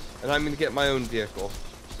 Okay, and I'm gonna get my own vehicle.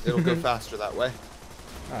 It'll go faster that way.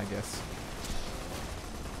 I guess.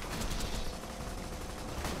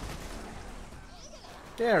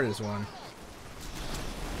 There is one.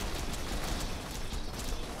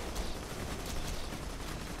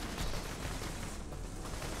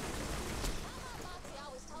 Moxie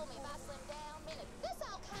always told me if I slim down, minute, this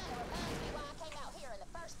all kind of reminds me why I came out here in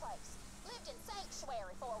the first place. Lived in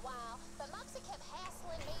sanctuary for a while, but Moxie kept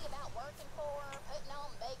hassling me about working for her, putting on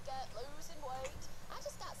makeup, losing weight. I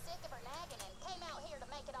just got sick of her nagging and came out here to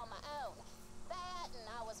make it on my own. That, and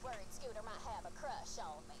I was worried Scooter might have a crush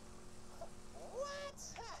on me. What?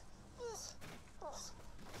 Please.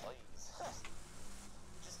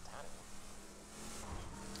 Just done it.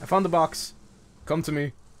 I found the box. Come to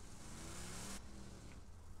me.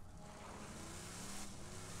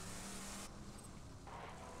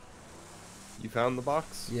 You found the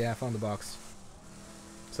box? Yeah, I found the box.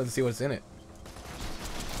 So let's see what's in it.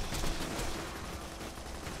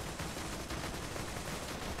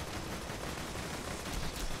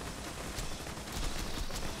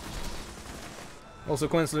 Also,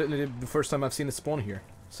 coincidentally, the first time I've seen it spawn here,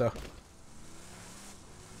 so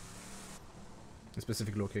a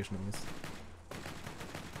specific location at least.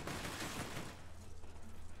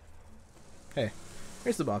 Hey,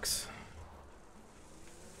 here's the box.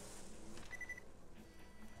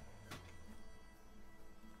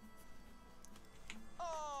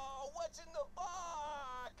 Oh, what's in the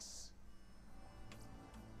box?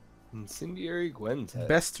 Incendiary Gwen's head.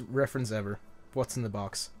 Best reference ever. What's in the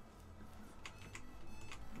box?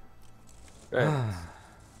 Right.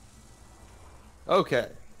 Okay.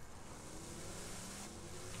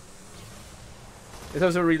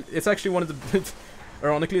 It's actually one of the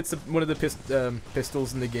ironically, it's one of the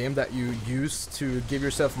pistols in the game that you use to give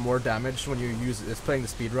yourself more damage when you use it's playing the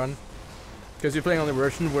speedrun. Because you're playing on the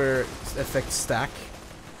version where effects stack.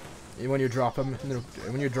 When you drop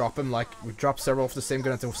them, like we drop several of the same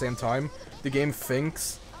gun at the same time, the game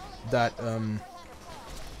thinks that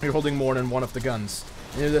you're holding more than one of the guns.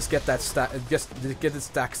 And you just get that get it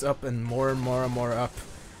stacks up and more and more and more up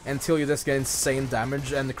until you just get insane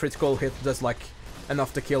damage, and the critical hit does like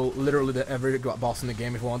enough to kill literally every boss in the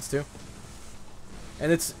game if it wants to.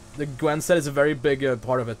 And it's the Gwen set is a very big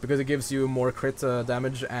part of it because it gives you more crit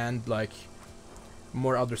damage and like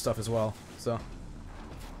more other stuff as well. So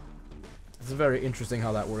it's very interesting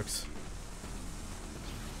how that works.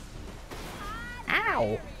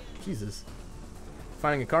 Ow! Jesus.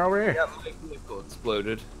 Finding a car over here? Yeah, my vehicle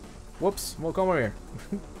exploded. Whoops, well come over here.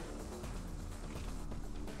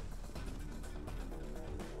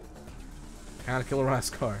 Can't kill a last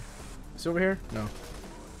car. Is it over here? No.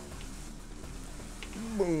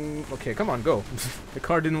 Boom. Okay, come on, go. The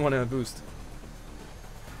car didn't want to boost.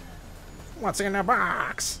 What's in the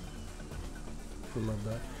box? I love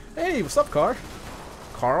that. Hey, what's up, car?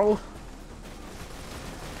 Carl?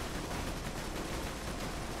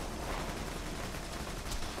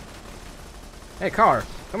 Hey, car,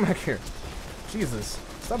 come back here. Jesus,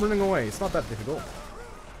 stop running away. It's not that difficult.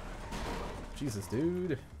 Jesus,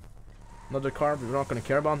 dude. Another car, but we're not going to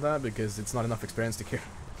care about that because it's not enough experience to care.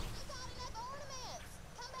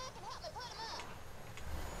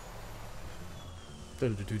 I got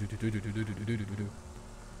enough ornaments. Come back and help me put them up.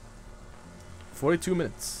 42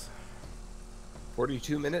 minutes.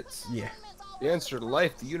 42 minutes? Yeah. The answer to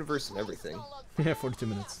life, the universe, and everything. Yeah, 42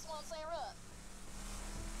 minutes.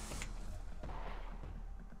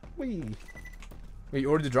 Wee. Wait, you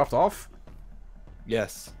already dropped off?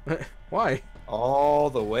 Yes. Why?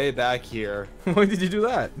 All the way back here. Why did you do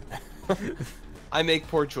that? I make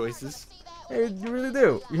poor choices. Hey, you really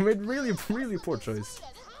do. You made really, really poor choice.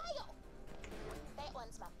 That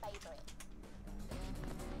one's my favorite.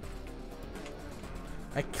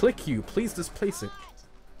 I click you. Please displace it.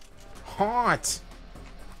 Hot.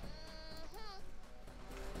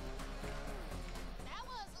 That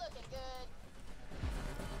one's looking good.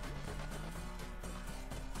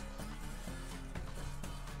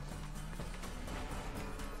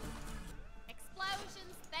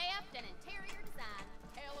 Explosions, theft, and interior design.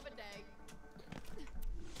 Hell of a day.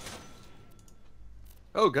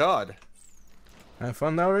 Oh god. Have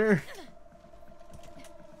fun out here.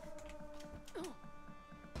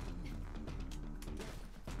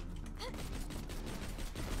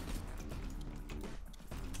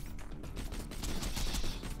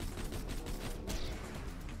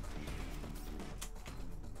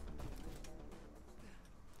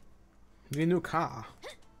 The new car.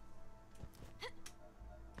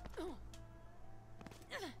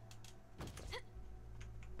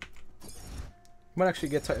 Might actually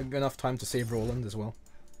get enough time to save Roland as well.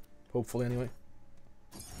 Hopefully, anyway.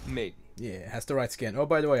 Maybe. Yeah, it has the right skin. Oh,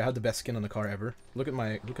 by the way, I have the best skin on the car ever. Look at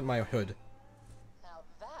my hood. Now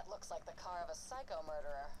that looks like the car of a psycho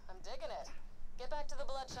murderer. I'm digging it. Get back to the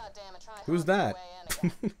bloodshot dam and try. Who's humping your that?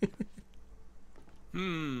 way in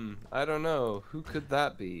again. I don't know. Who could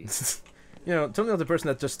that be? You know, tell me about the person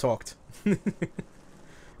that just talked. And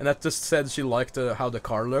that just said she liked how the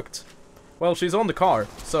car looked. Well, she's on the car,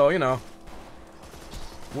 so, you know.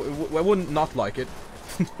 I wouldn't not like it.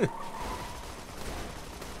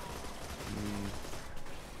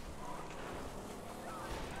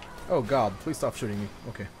 Oh god, please stop shooting me.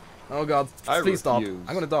 Okay. Oh god, please stop. I'm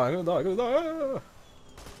gonna die, I'm gonna die.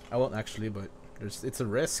 I won't actually, but it's a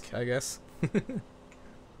risk, I guess.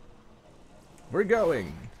 We're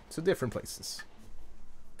going to different places.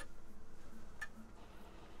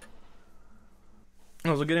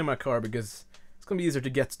 I was getting my car because it's gonna be easier to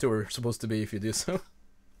get to where it's supposed to be if you do so.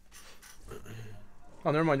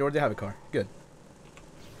 Oh, never mind, you already have a car. Good.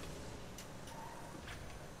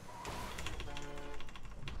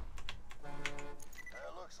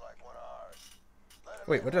 Looks like one of ours.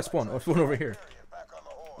 Wait, what did I spawn? Oh, I spawned over here.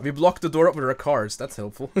 We blocked the door up with our cars. That's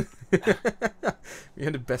helpful. We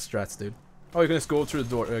had the best strats, dude. Oh, you can just go through the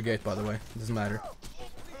door gate, by the way. It doesn't matter.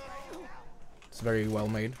 It's very well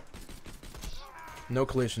made. No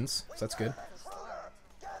collisions, so that's good.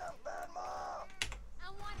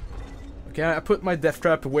 Okay, I put my death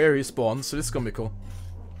trap where he spawns, so this is gonna be cool.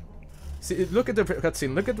 See, look at the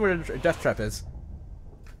cutscene. Look at where the death trap is.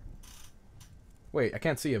 Wait, I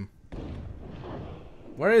can't see him.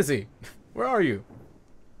 Where is he? Where are you?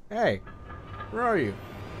 Hey, where are you?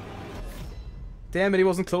 Damn it, he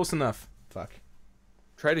wasn't close enough. Fuck.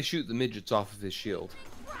 Try to shoot the midgets off of his shield.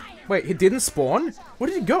 Wait, he didn't spawn? Where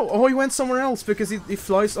did he go? Oh, he went somewhere else because he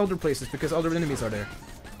flies other places because other enemies are there.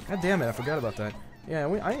 God damn it, I forgot about that. Yeah,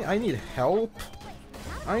 I need help.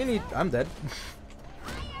 I'm dead.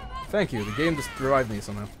 Thank you, the game just revived me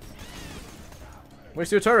somehow.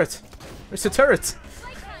 Where's your turret? Where's your turret?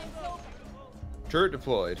 Turret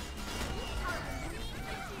deployed.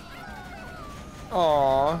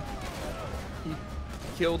 Aww. He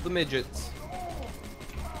killed the midgets.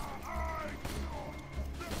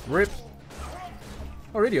 Rip.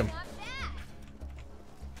 Iridium.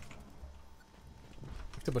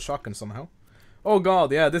 Picked up a shotgun somehow. Oh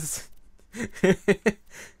god, yeah, this is...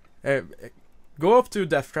 go up to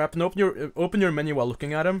Death Trap and open your menu while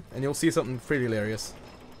looking at him, and you'll see something pretty hilarious.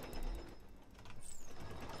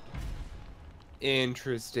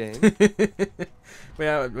 Interesting. Well,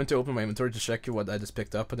 yeah, I went to open my inventory to check what I just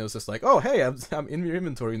picked up, and it was just like, oh hey, I'm in your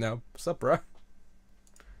inventory now. What's up, bruh?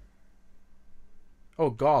 Oh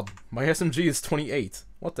god, my SMG is 28.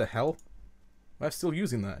 What the hell? Why am I still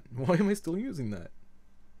using that? Why am I still using that?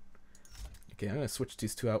 Okay, I'm gonna switch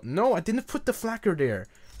these two out. No, I didn't put the flacker there.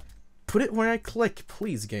 Put it where I click,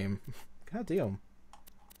 please, game. God damn.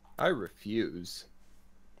 I refuse.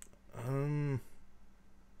 Okay, I'm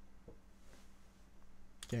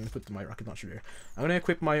gonna put my rocket launcher there. I'm gonna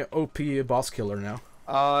equip my OP boss killer now.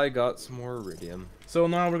 I got some more iridium. So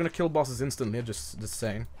now we're gonna kill bosses instantly, just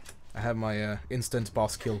saying. I have my instant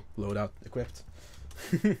boss kill loadout equipped.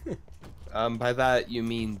 By that you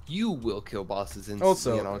mean you will kill bosses instantly,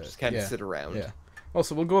 Also, and I'll just kind of yeah, sit around. Yeah.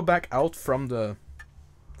 Also, we'll go back out from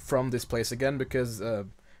this place again because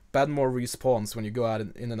Badmore respawns when you go out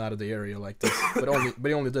in and out of the area like this, but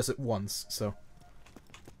he only does it once. So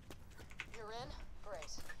You're in? Great.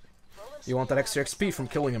 Roland you want that extra XP from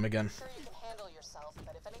killing him again. Sure you can handle yourself,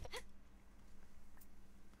 but if anything...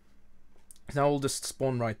 Now we'll just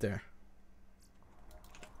spawn right there.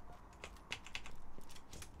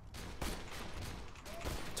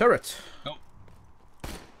 Turret. Oh.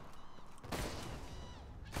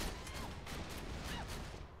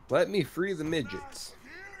 Let me free the midgets.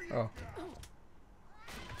 Oh.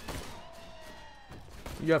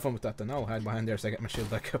 You have fun with that then. I'll hide behind there so I get my shield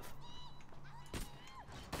back up.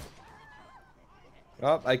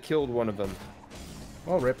 Oh, I killed one of them.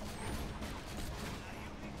 Oh, rip.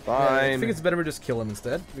 Fine. Yeah, I think it's better we just kill him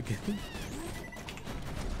instead.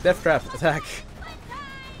 Death trap, attack.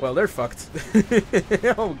 Well, they're fucked.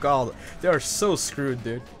 Oh god, they are so screwed,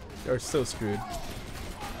 dude. They are so screwed.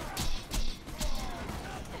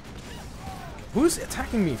 Who's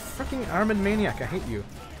attacking me? Fucking armored maniac, I hate you.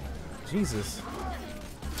 Jesus.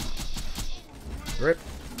 Rip.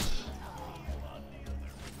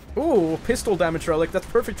 Ooh, pistol damage relic. That's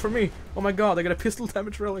perfect for me. Oh my god, I got a pistol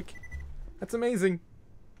damage relic. That's amazing.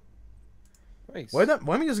 Nice. Why am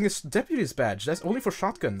I using a deputy's badge? That's only for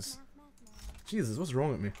shotguns. Jesus, what's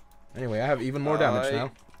wrong with me? Anyway, I have even more damage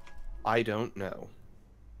now. I don't know.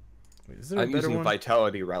 Wait, is there a I'm better using one? a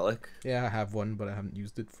vitality relic. Yeah, I have one, but I haven't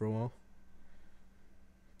used it for a while.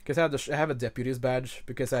 Because I have a deputy's badge,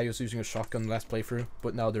 because I was using a shotgun last playthrough,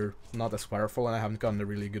 but now they're not as powerful, and I haven't gotten a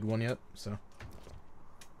really good one yet, so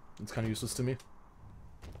it's kind of useless to me.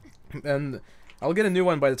 And I'll get a new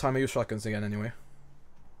one by the time I use shotguns again, anyway.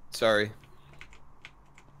 Sorry.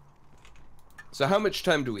 So how much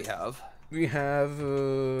time do we have? We have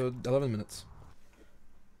 11 minutes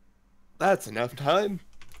That's enough time.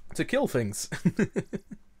 to kill things.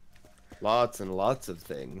 Lots and lots of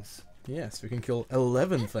things. Yes, we can kill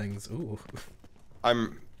 11 things. Ooh.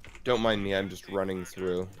 Don't mind me, I'm just running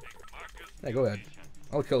through. Yeah, go ahead.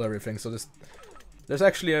 I'll kill everything. So there's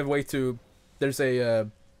actually a way to. There's a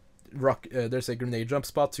there's a grenade jump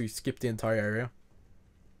spot to skip the entire area.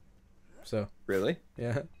 So Really?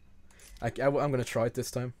 yeah, I'm gonna try it this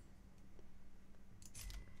time.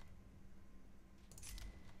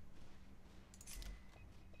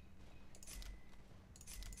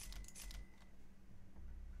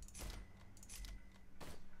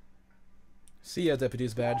 See ya,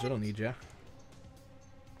 deputy's badge. I don't need ya.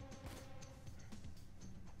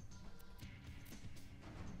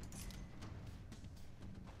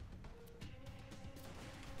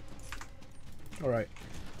 Alright.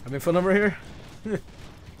 Having fun over here?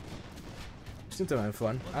 Seem to have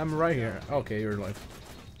fun. I'm right here. Okay, you're alive.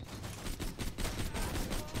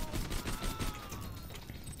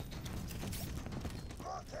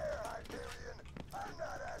 Look here, Hyperion. I'm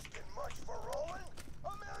not asking much for Roland. $1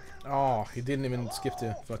 million. Oh, he didn't even skip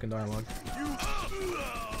the fucking dialogue.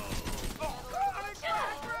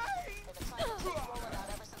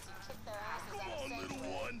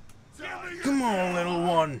 Come on, little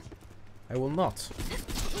one. I will not.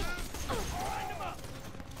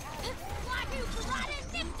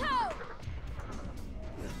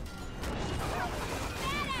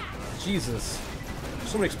 Jesus.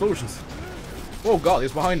 So many explosions. Oh god,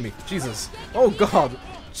 he's behind me. Jesus. Oh god.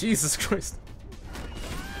 Jesus Christ.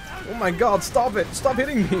 Oh my god, stop it. Stop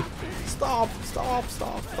hitting me. Stop. Stop.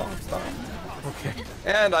 Stop. Stop. Stop. Okay.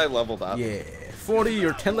 And I leveled up. Yeah. 40,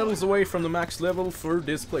 you're 10 levels away from the max level for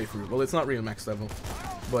this playthrough. Well, it's not real max level,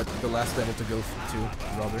 but the last level to go to,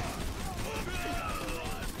 rather.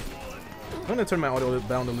 I'm gonna turn my audio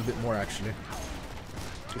down a little bit more, actually.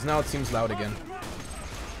 Because now it seems loud again.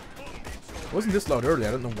 It wasn't this loud earlier,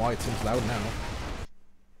 I don't know why it seems loud now.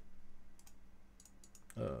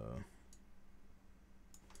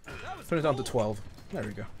 Turn it down to 12. There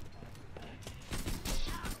we go.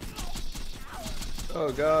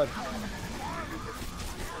 Oh god.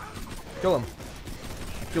 Kill him.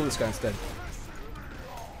 Kill this guy instead.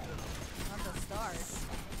 Not the stars.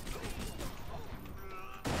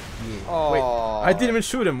 Yeah. Wait, I didn't even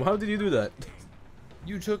shoot him. How did you do that?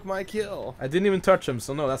 You took my kill. I didn't even touch him,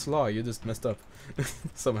 so no, that's a lie. You just messed up.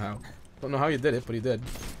 Somehow. Don't know how you did it, but you did.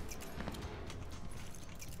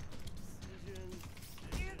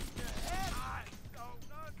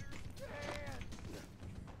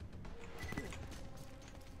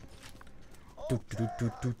 Do, do,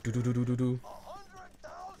 do, do, do, do, do, do, do, do.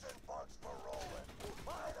 100,000 bucks for Roland.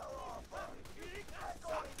 Final offer.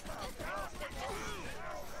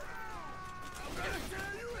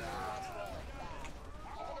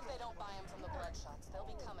 Even if they don't buy him from the Bloodshots, they'll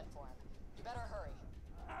be coming for him. You better hurry.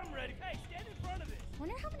 I'm ready. Hey, stand in front of it.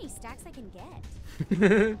 Wonder how many stacks I can get.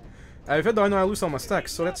 If I die, I know I lose all my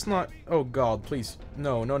stacks, so that's not... Oh god, please.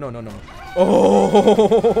 No, no, no, no, no.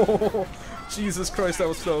 Oh! Jesus Christ, that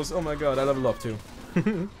was close. Oh my god, I leveled up too.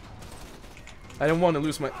 I don't want to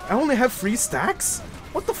lose my... I only have 3 stacks?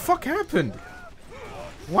 What the fuck happened?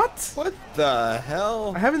 What? What the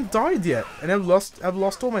hell? I haven't died yet, and I've lost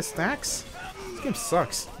all my stacks? This game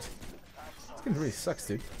sucks. This game really sucks,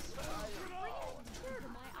 dude.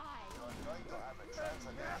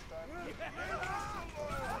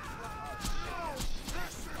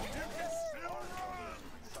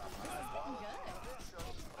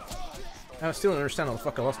 I still don't understand how the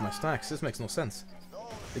fuck I lost my stacks. This makes no sense.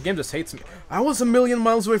 The game just hates me. I was a million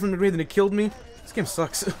miles away from the grid and it killed me. This game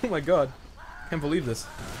sucks. Oh my god. Can't believe this.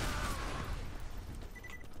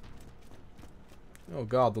 Oh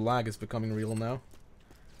god, the lag is becoming real now.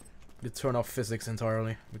 I need to turn off physics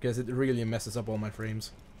entirely, because it really messes up all my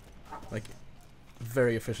frames. Like,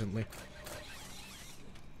 very efficiently.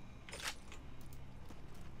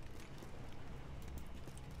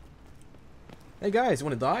 Hey guys, you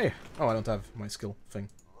wanna die? Oh, I don't have my skill thing.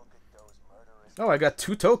 Oh, I got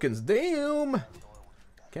 2 tokens. Damn!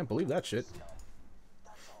 Can't believe that shit.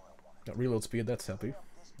 Got reload speed, that's happy.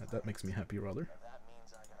 That makes me happy, rather.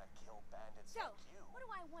 So, what do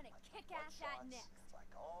I want to kick ass at next?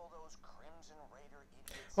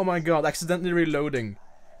 Oh my god, accidentally reloading.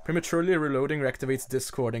 Prematurely reloading reactivates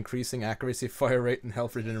Discord, increasing accuracy, fire rate, and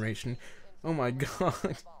health regeneration. Oh my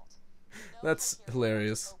god. That's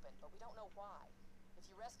hilarious.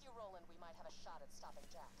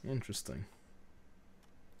 Interesting.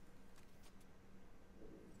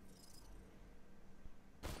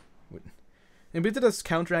 Wait. A bit that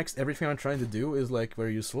counteracts everything I'm trying to do is like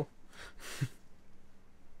very useful.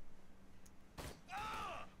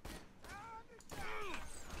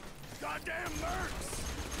 Goddamn mercs!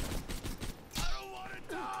 I don't want to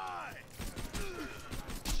die!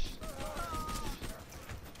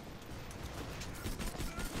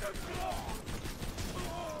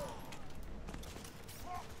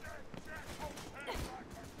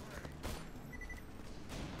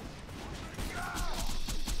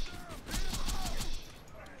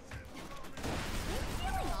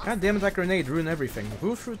 God damn it, that grenade ruined everything.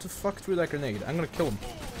 Who threw the fuck through that grenade? I'm gonna kill him.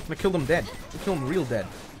 I'm gonna kill them dead. I'm gonna kill him real dead.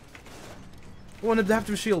 Oh, an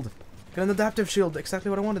adaptive shield. Got an adaptive shield. Exactly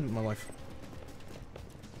what I wanted in my life.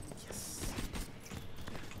 Yes.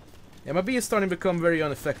 Yeah, my B is starting to become very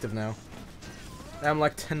ineffective now. I'm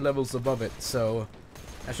like 10 levels above it, so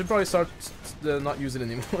I should probably start not use it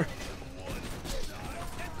anymore.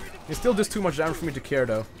 It still does too much damage for me to care,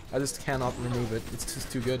 though. I just cannot remove it. It's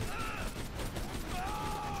just too good.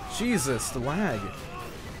 Jesus, the lag.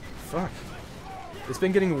 Fuck. It's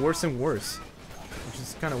been getting worse and worse, which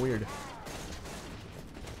is kind of weird.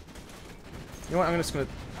 You know what? I'm just gonna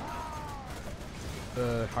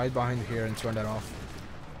hide behind here and turn that off.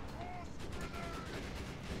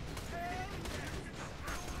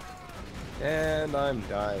 And I'm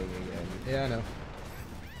dying again. Yeah, I know.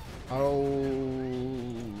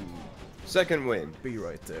 I'll Second win. be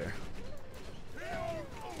right there.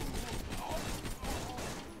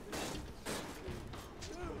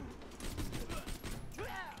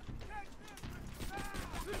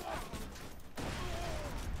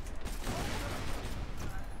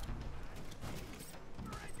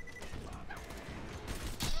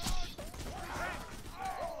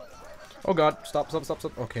 Oh god, stop, stop, stop,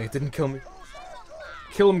 stop. Okay, it didn't kill me.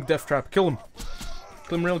 Kill him, Death Trap, kill him.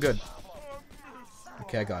 Kill him real good.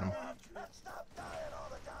 Okay, I got him.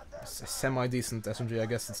 It's a semi-decent SMG, I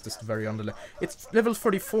guess it's just very under level. It's level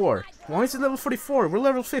 44. Why is it level 44? We're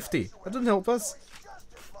level 50. That doesn't help us.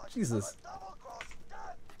 Jesus.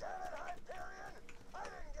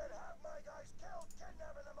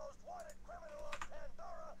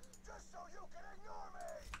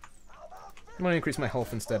 I'm gonna increase my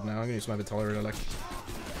health instead now. I'm gonna use my Vitality Relic.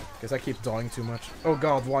 Because I keep dying too much. Oh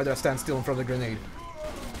god, why did I stand still in front of the grenade?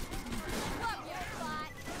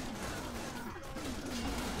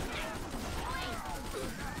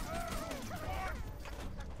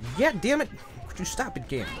 Yeah, damn it! Could you stop it,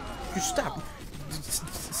 game? Could you stop?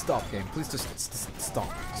 Stop, game. Please just stop.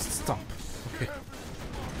 Just stop. Okay.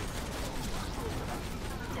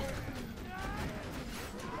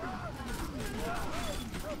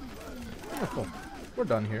 Oh, cool. We're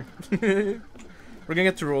done here. We're gonna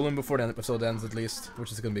get to Roland before the episode ends at least,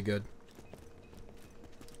 which is gonna be good.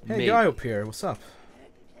 Hey, Maybe. guy up here, what's up?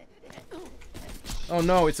 Oh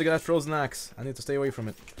no, it's a guy that throws an axe. I need to stay away from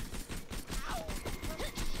it.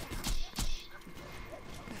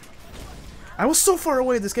 I was so far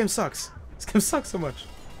away, this game sucks. This game sucks so much.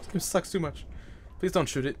 This game sucks too much. Please don't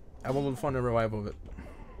shoot it. I will find a revive of it.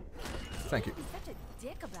 Thank you.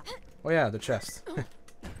 Oh yeah, the chest.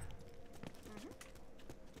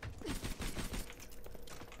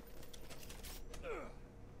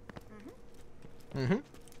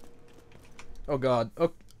 Oh god.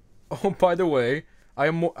 Oh, by the way, I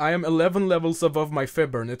am 11 levels above my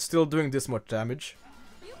Fibber and it's still doing this much damage.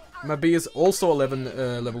 My B is also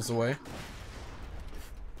 11 levels away.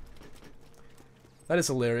 That is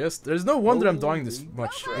hilarious. There's no wonder I'm dying this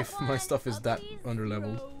much if my stuff is that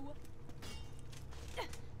underleveled.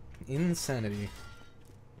 Insanity.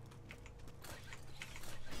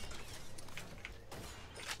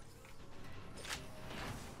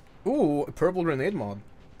 Ooh, a purple grenade mod.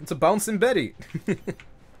 It's a bouncing Betty. I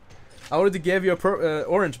already gave you a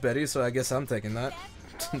orange Betty, so I guess I'm taking that.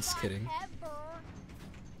 Just kidding.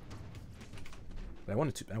 But I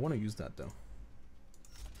want to use that though.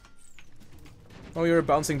 Oh, you're a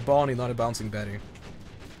bouncing Bonnie, not a bouncing Betty.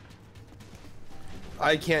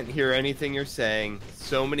 I can't hear anything you're saying.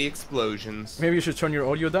 So many explosions. Maybe you should turn your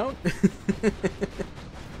audio down?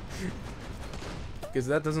 Because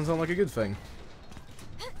that doesn't sound like a good thing.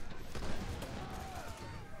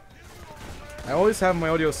 I always have my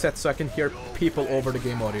audio set so I can hear people over the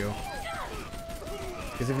game audio.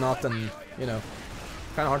 Because if not, then, you know,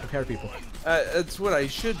 kind of hard to hear people. That's what I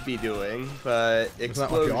should be doing, but It's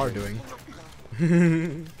not what you are doing. Start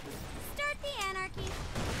the anarchy.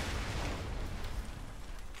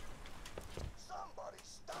 Somebody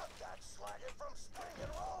stop that slagging from springing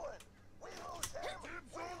Roland. We lose him.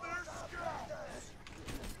 We lose our business.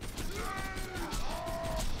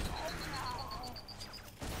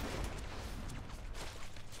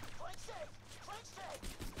 Clean shake. Clean shake.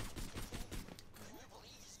 Can you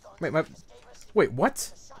believe he's gone? Wait, what?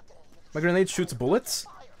 My grenade shoots bullets?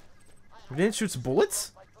 My grenade shoots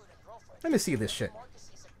bullets? Let me see this shit.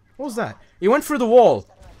 What was that? It went through the wall.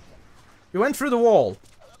 It went through the wall.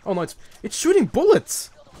 Oh no, it's shooting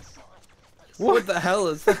bullets. What the hell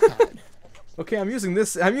is that? Okay, I'm using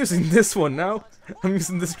this one now. I'm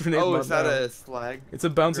using this grenade. Oh, mod is that now. a slag? It's a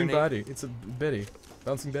bouncing grenade? Betty. It's a Betty.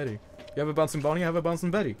 Bouncing Betty. You have a bouncing Bonnie, I have a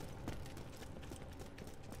bouncing Betty.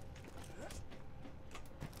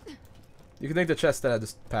 You can take the chest that I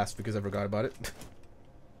just passed because I forgot about it.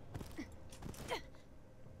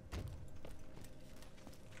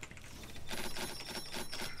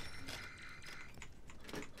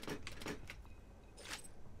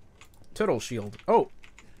 Turtle shield. Oh!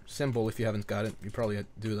 Symbol if you haven't got it. You probably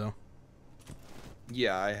do though.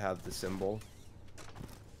 Yeah, I have the symbol.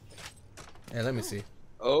 Yeah, let me see.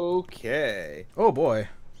 Okay. Oh boy.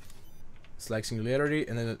 It's like singularity,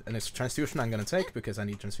 and then and it's transfusion I'm gonna take because I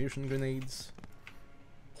need transfusion grenades.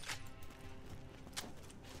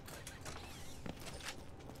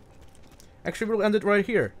 Actually, we'll end it right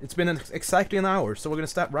here. It's been exactly an hour, so we're gonna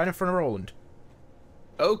stop right in front of Roland.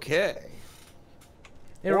 Okay.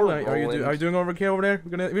 Hey Roland, are you doing okay over there?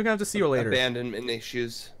 We're gonna have to see you later. Abandonment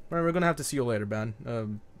issues. We're gonna have to see you later,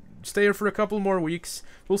 man. Stay here for a couple more weeks.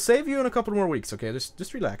 We'll save you in a couple more weeks, okay?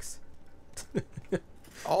 Just relax.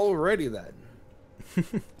 Alrighty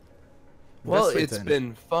then. Well, it's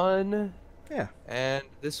been fun. Yeah. And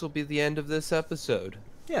this will be the end of this episode.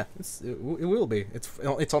 Yeah, it will be.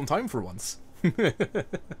 It's on time for once. That's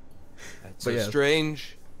so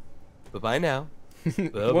strange. Bye-bye now.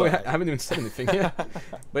 Well, I haven't even said anything yet.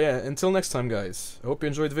 But yeah, until next time, guys. I hope you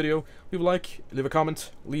enjoyed the video. Leave a like, leave a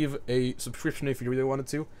comment, leave a subscription if you really wanted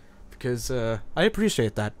to, because I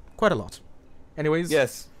appreciate that quite a lot. Anyways,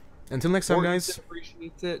 yes. Until next time, guys.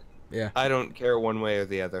 Appreciates it. Yeah. I don't care one way or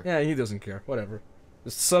the other. Yeah, he doesn't care. Whatever.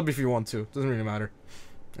 Just sub if you want to. Doesn't really matter.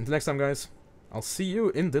 Until next time, guys. I'll see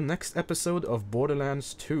you in the next episode of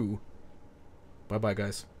Borderlands 2. Bye-bye,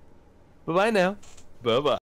 guys. Bye-bye now. Bye-bye.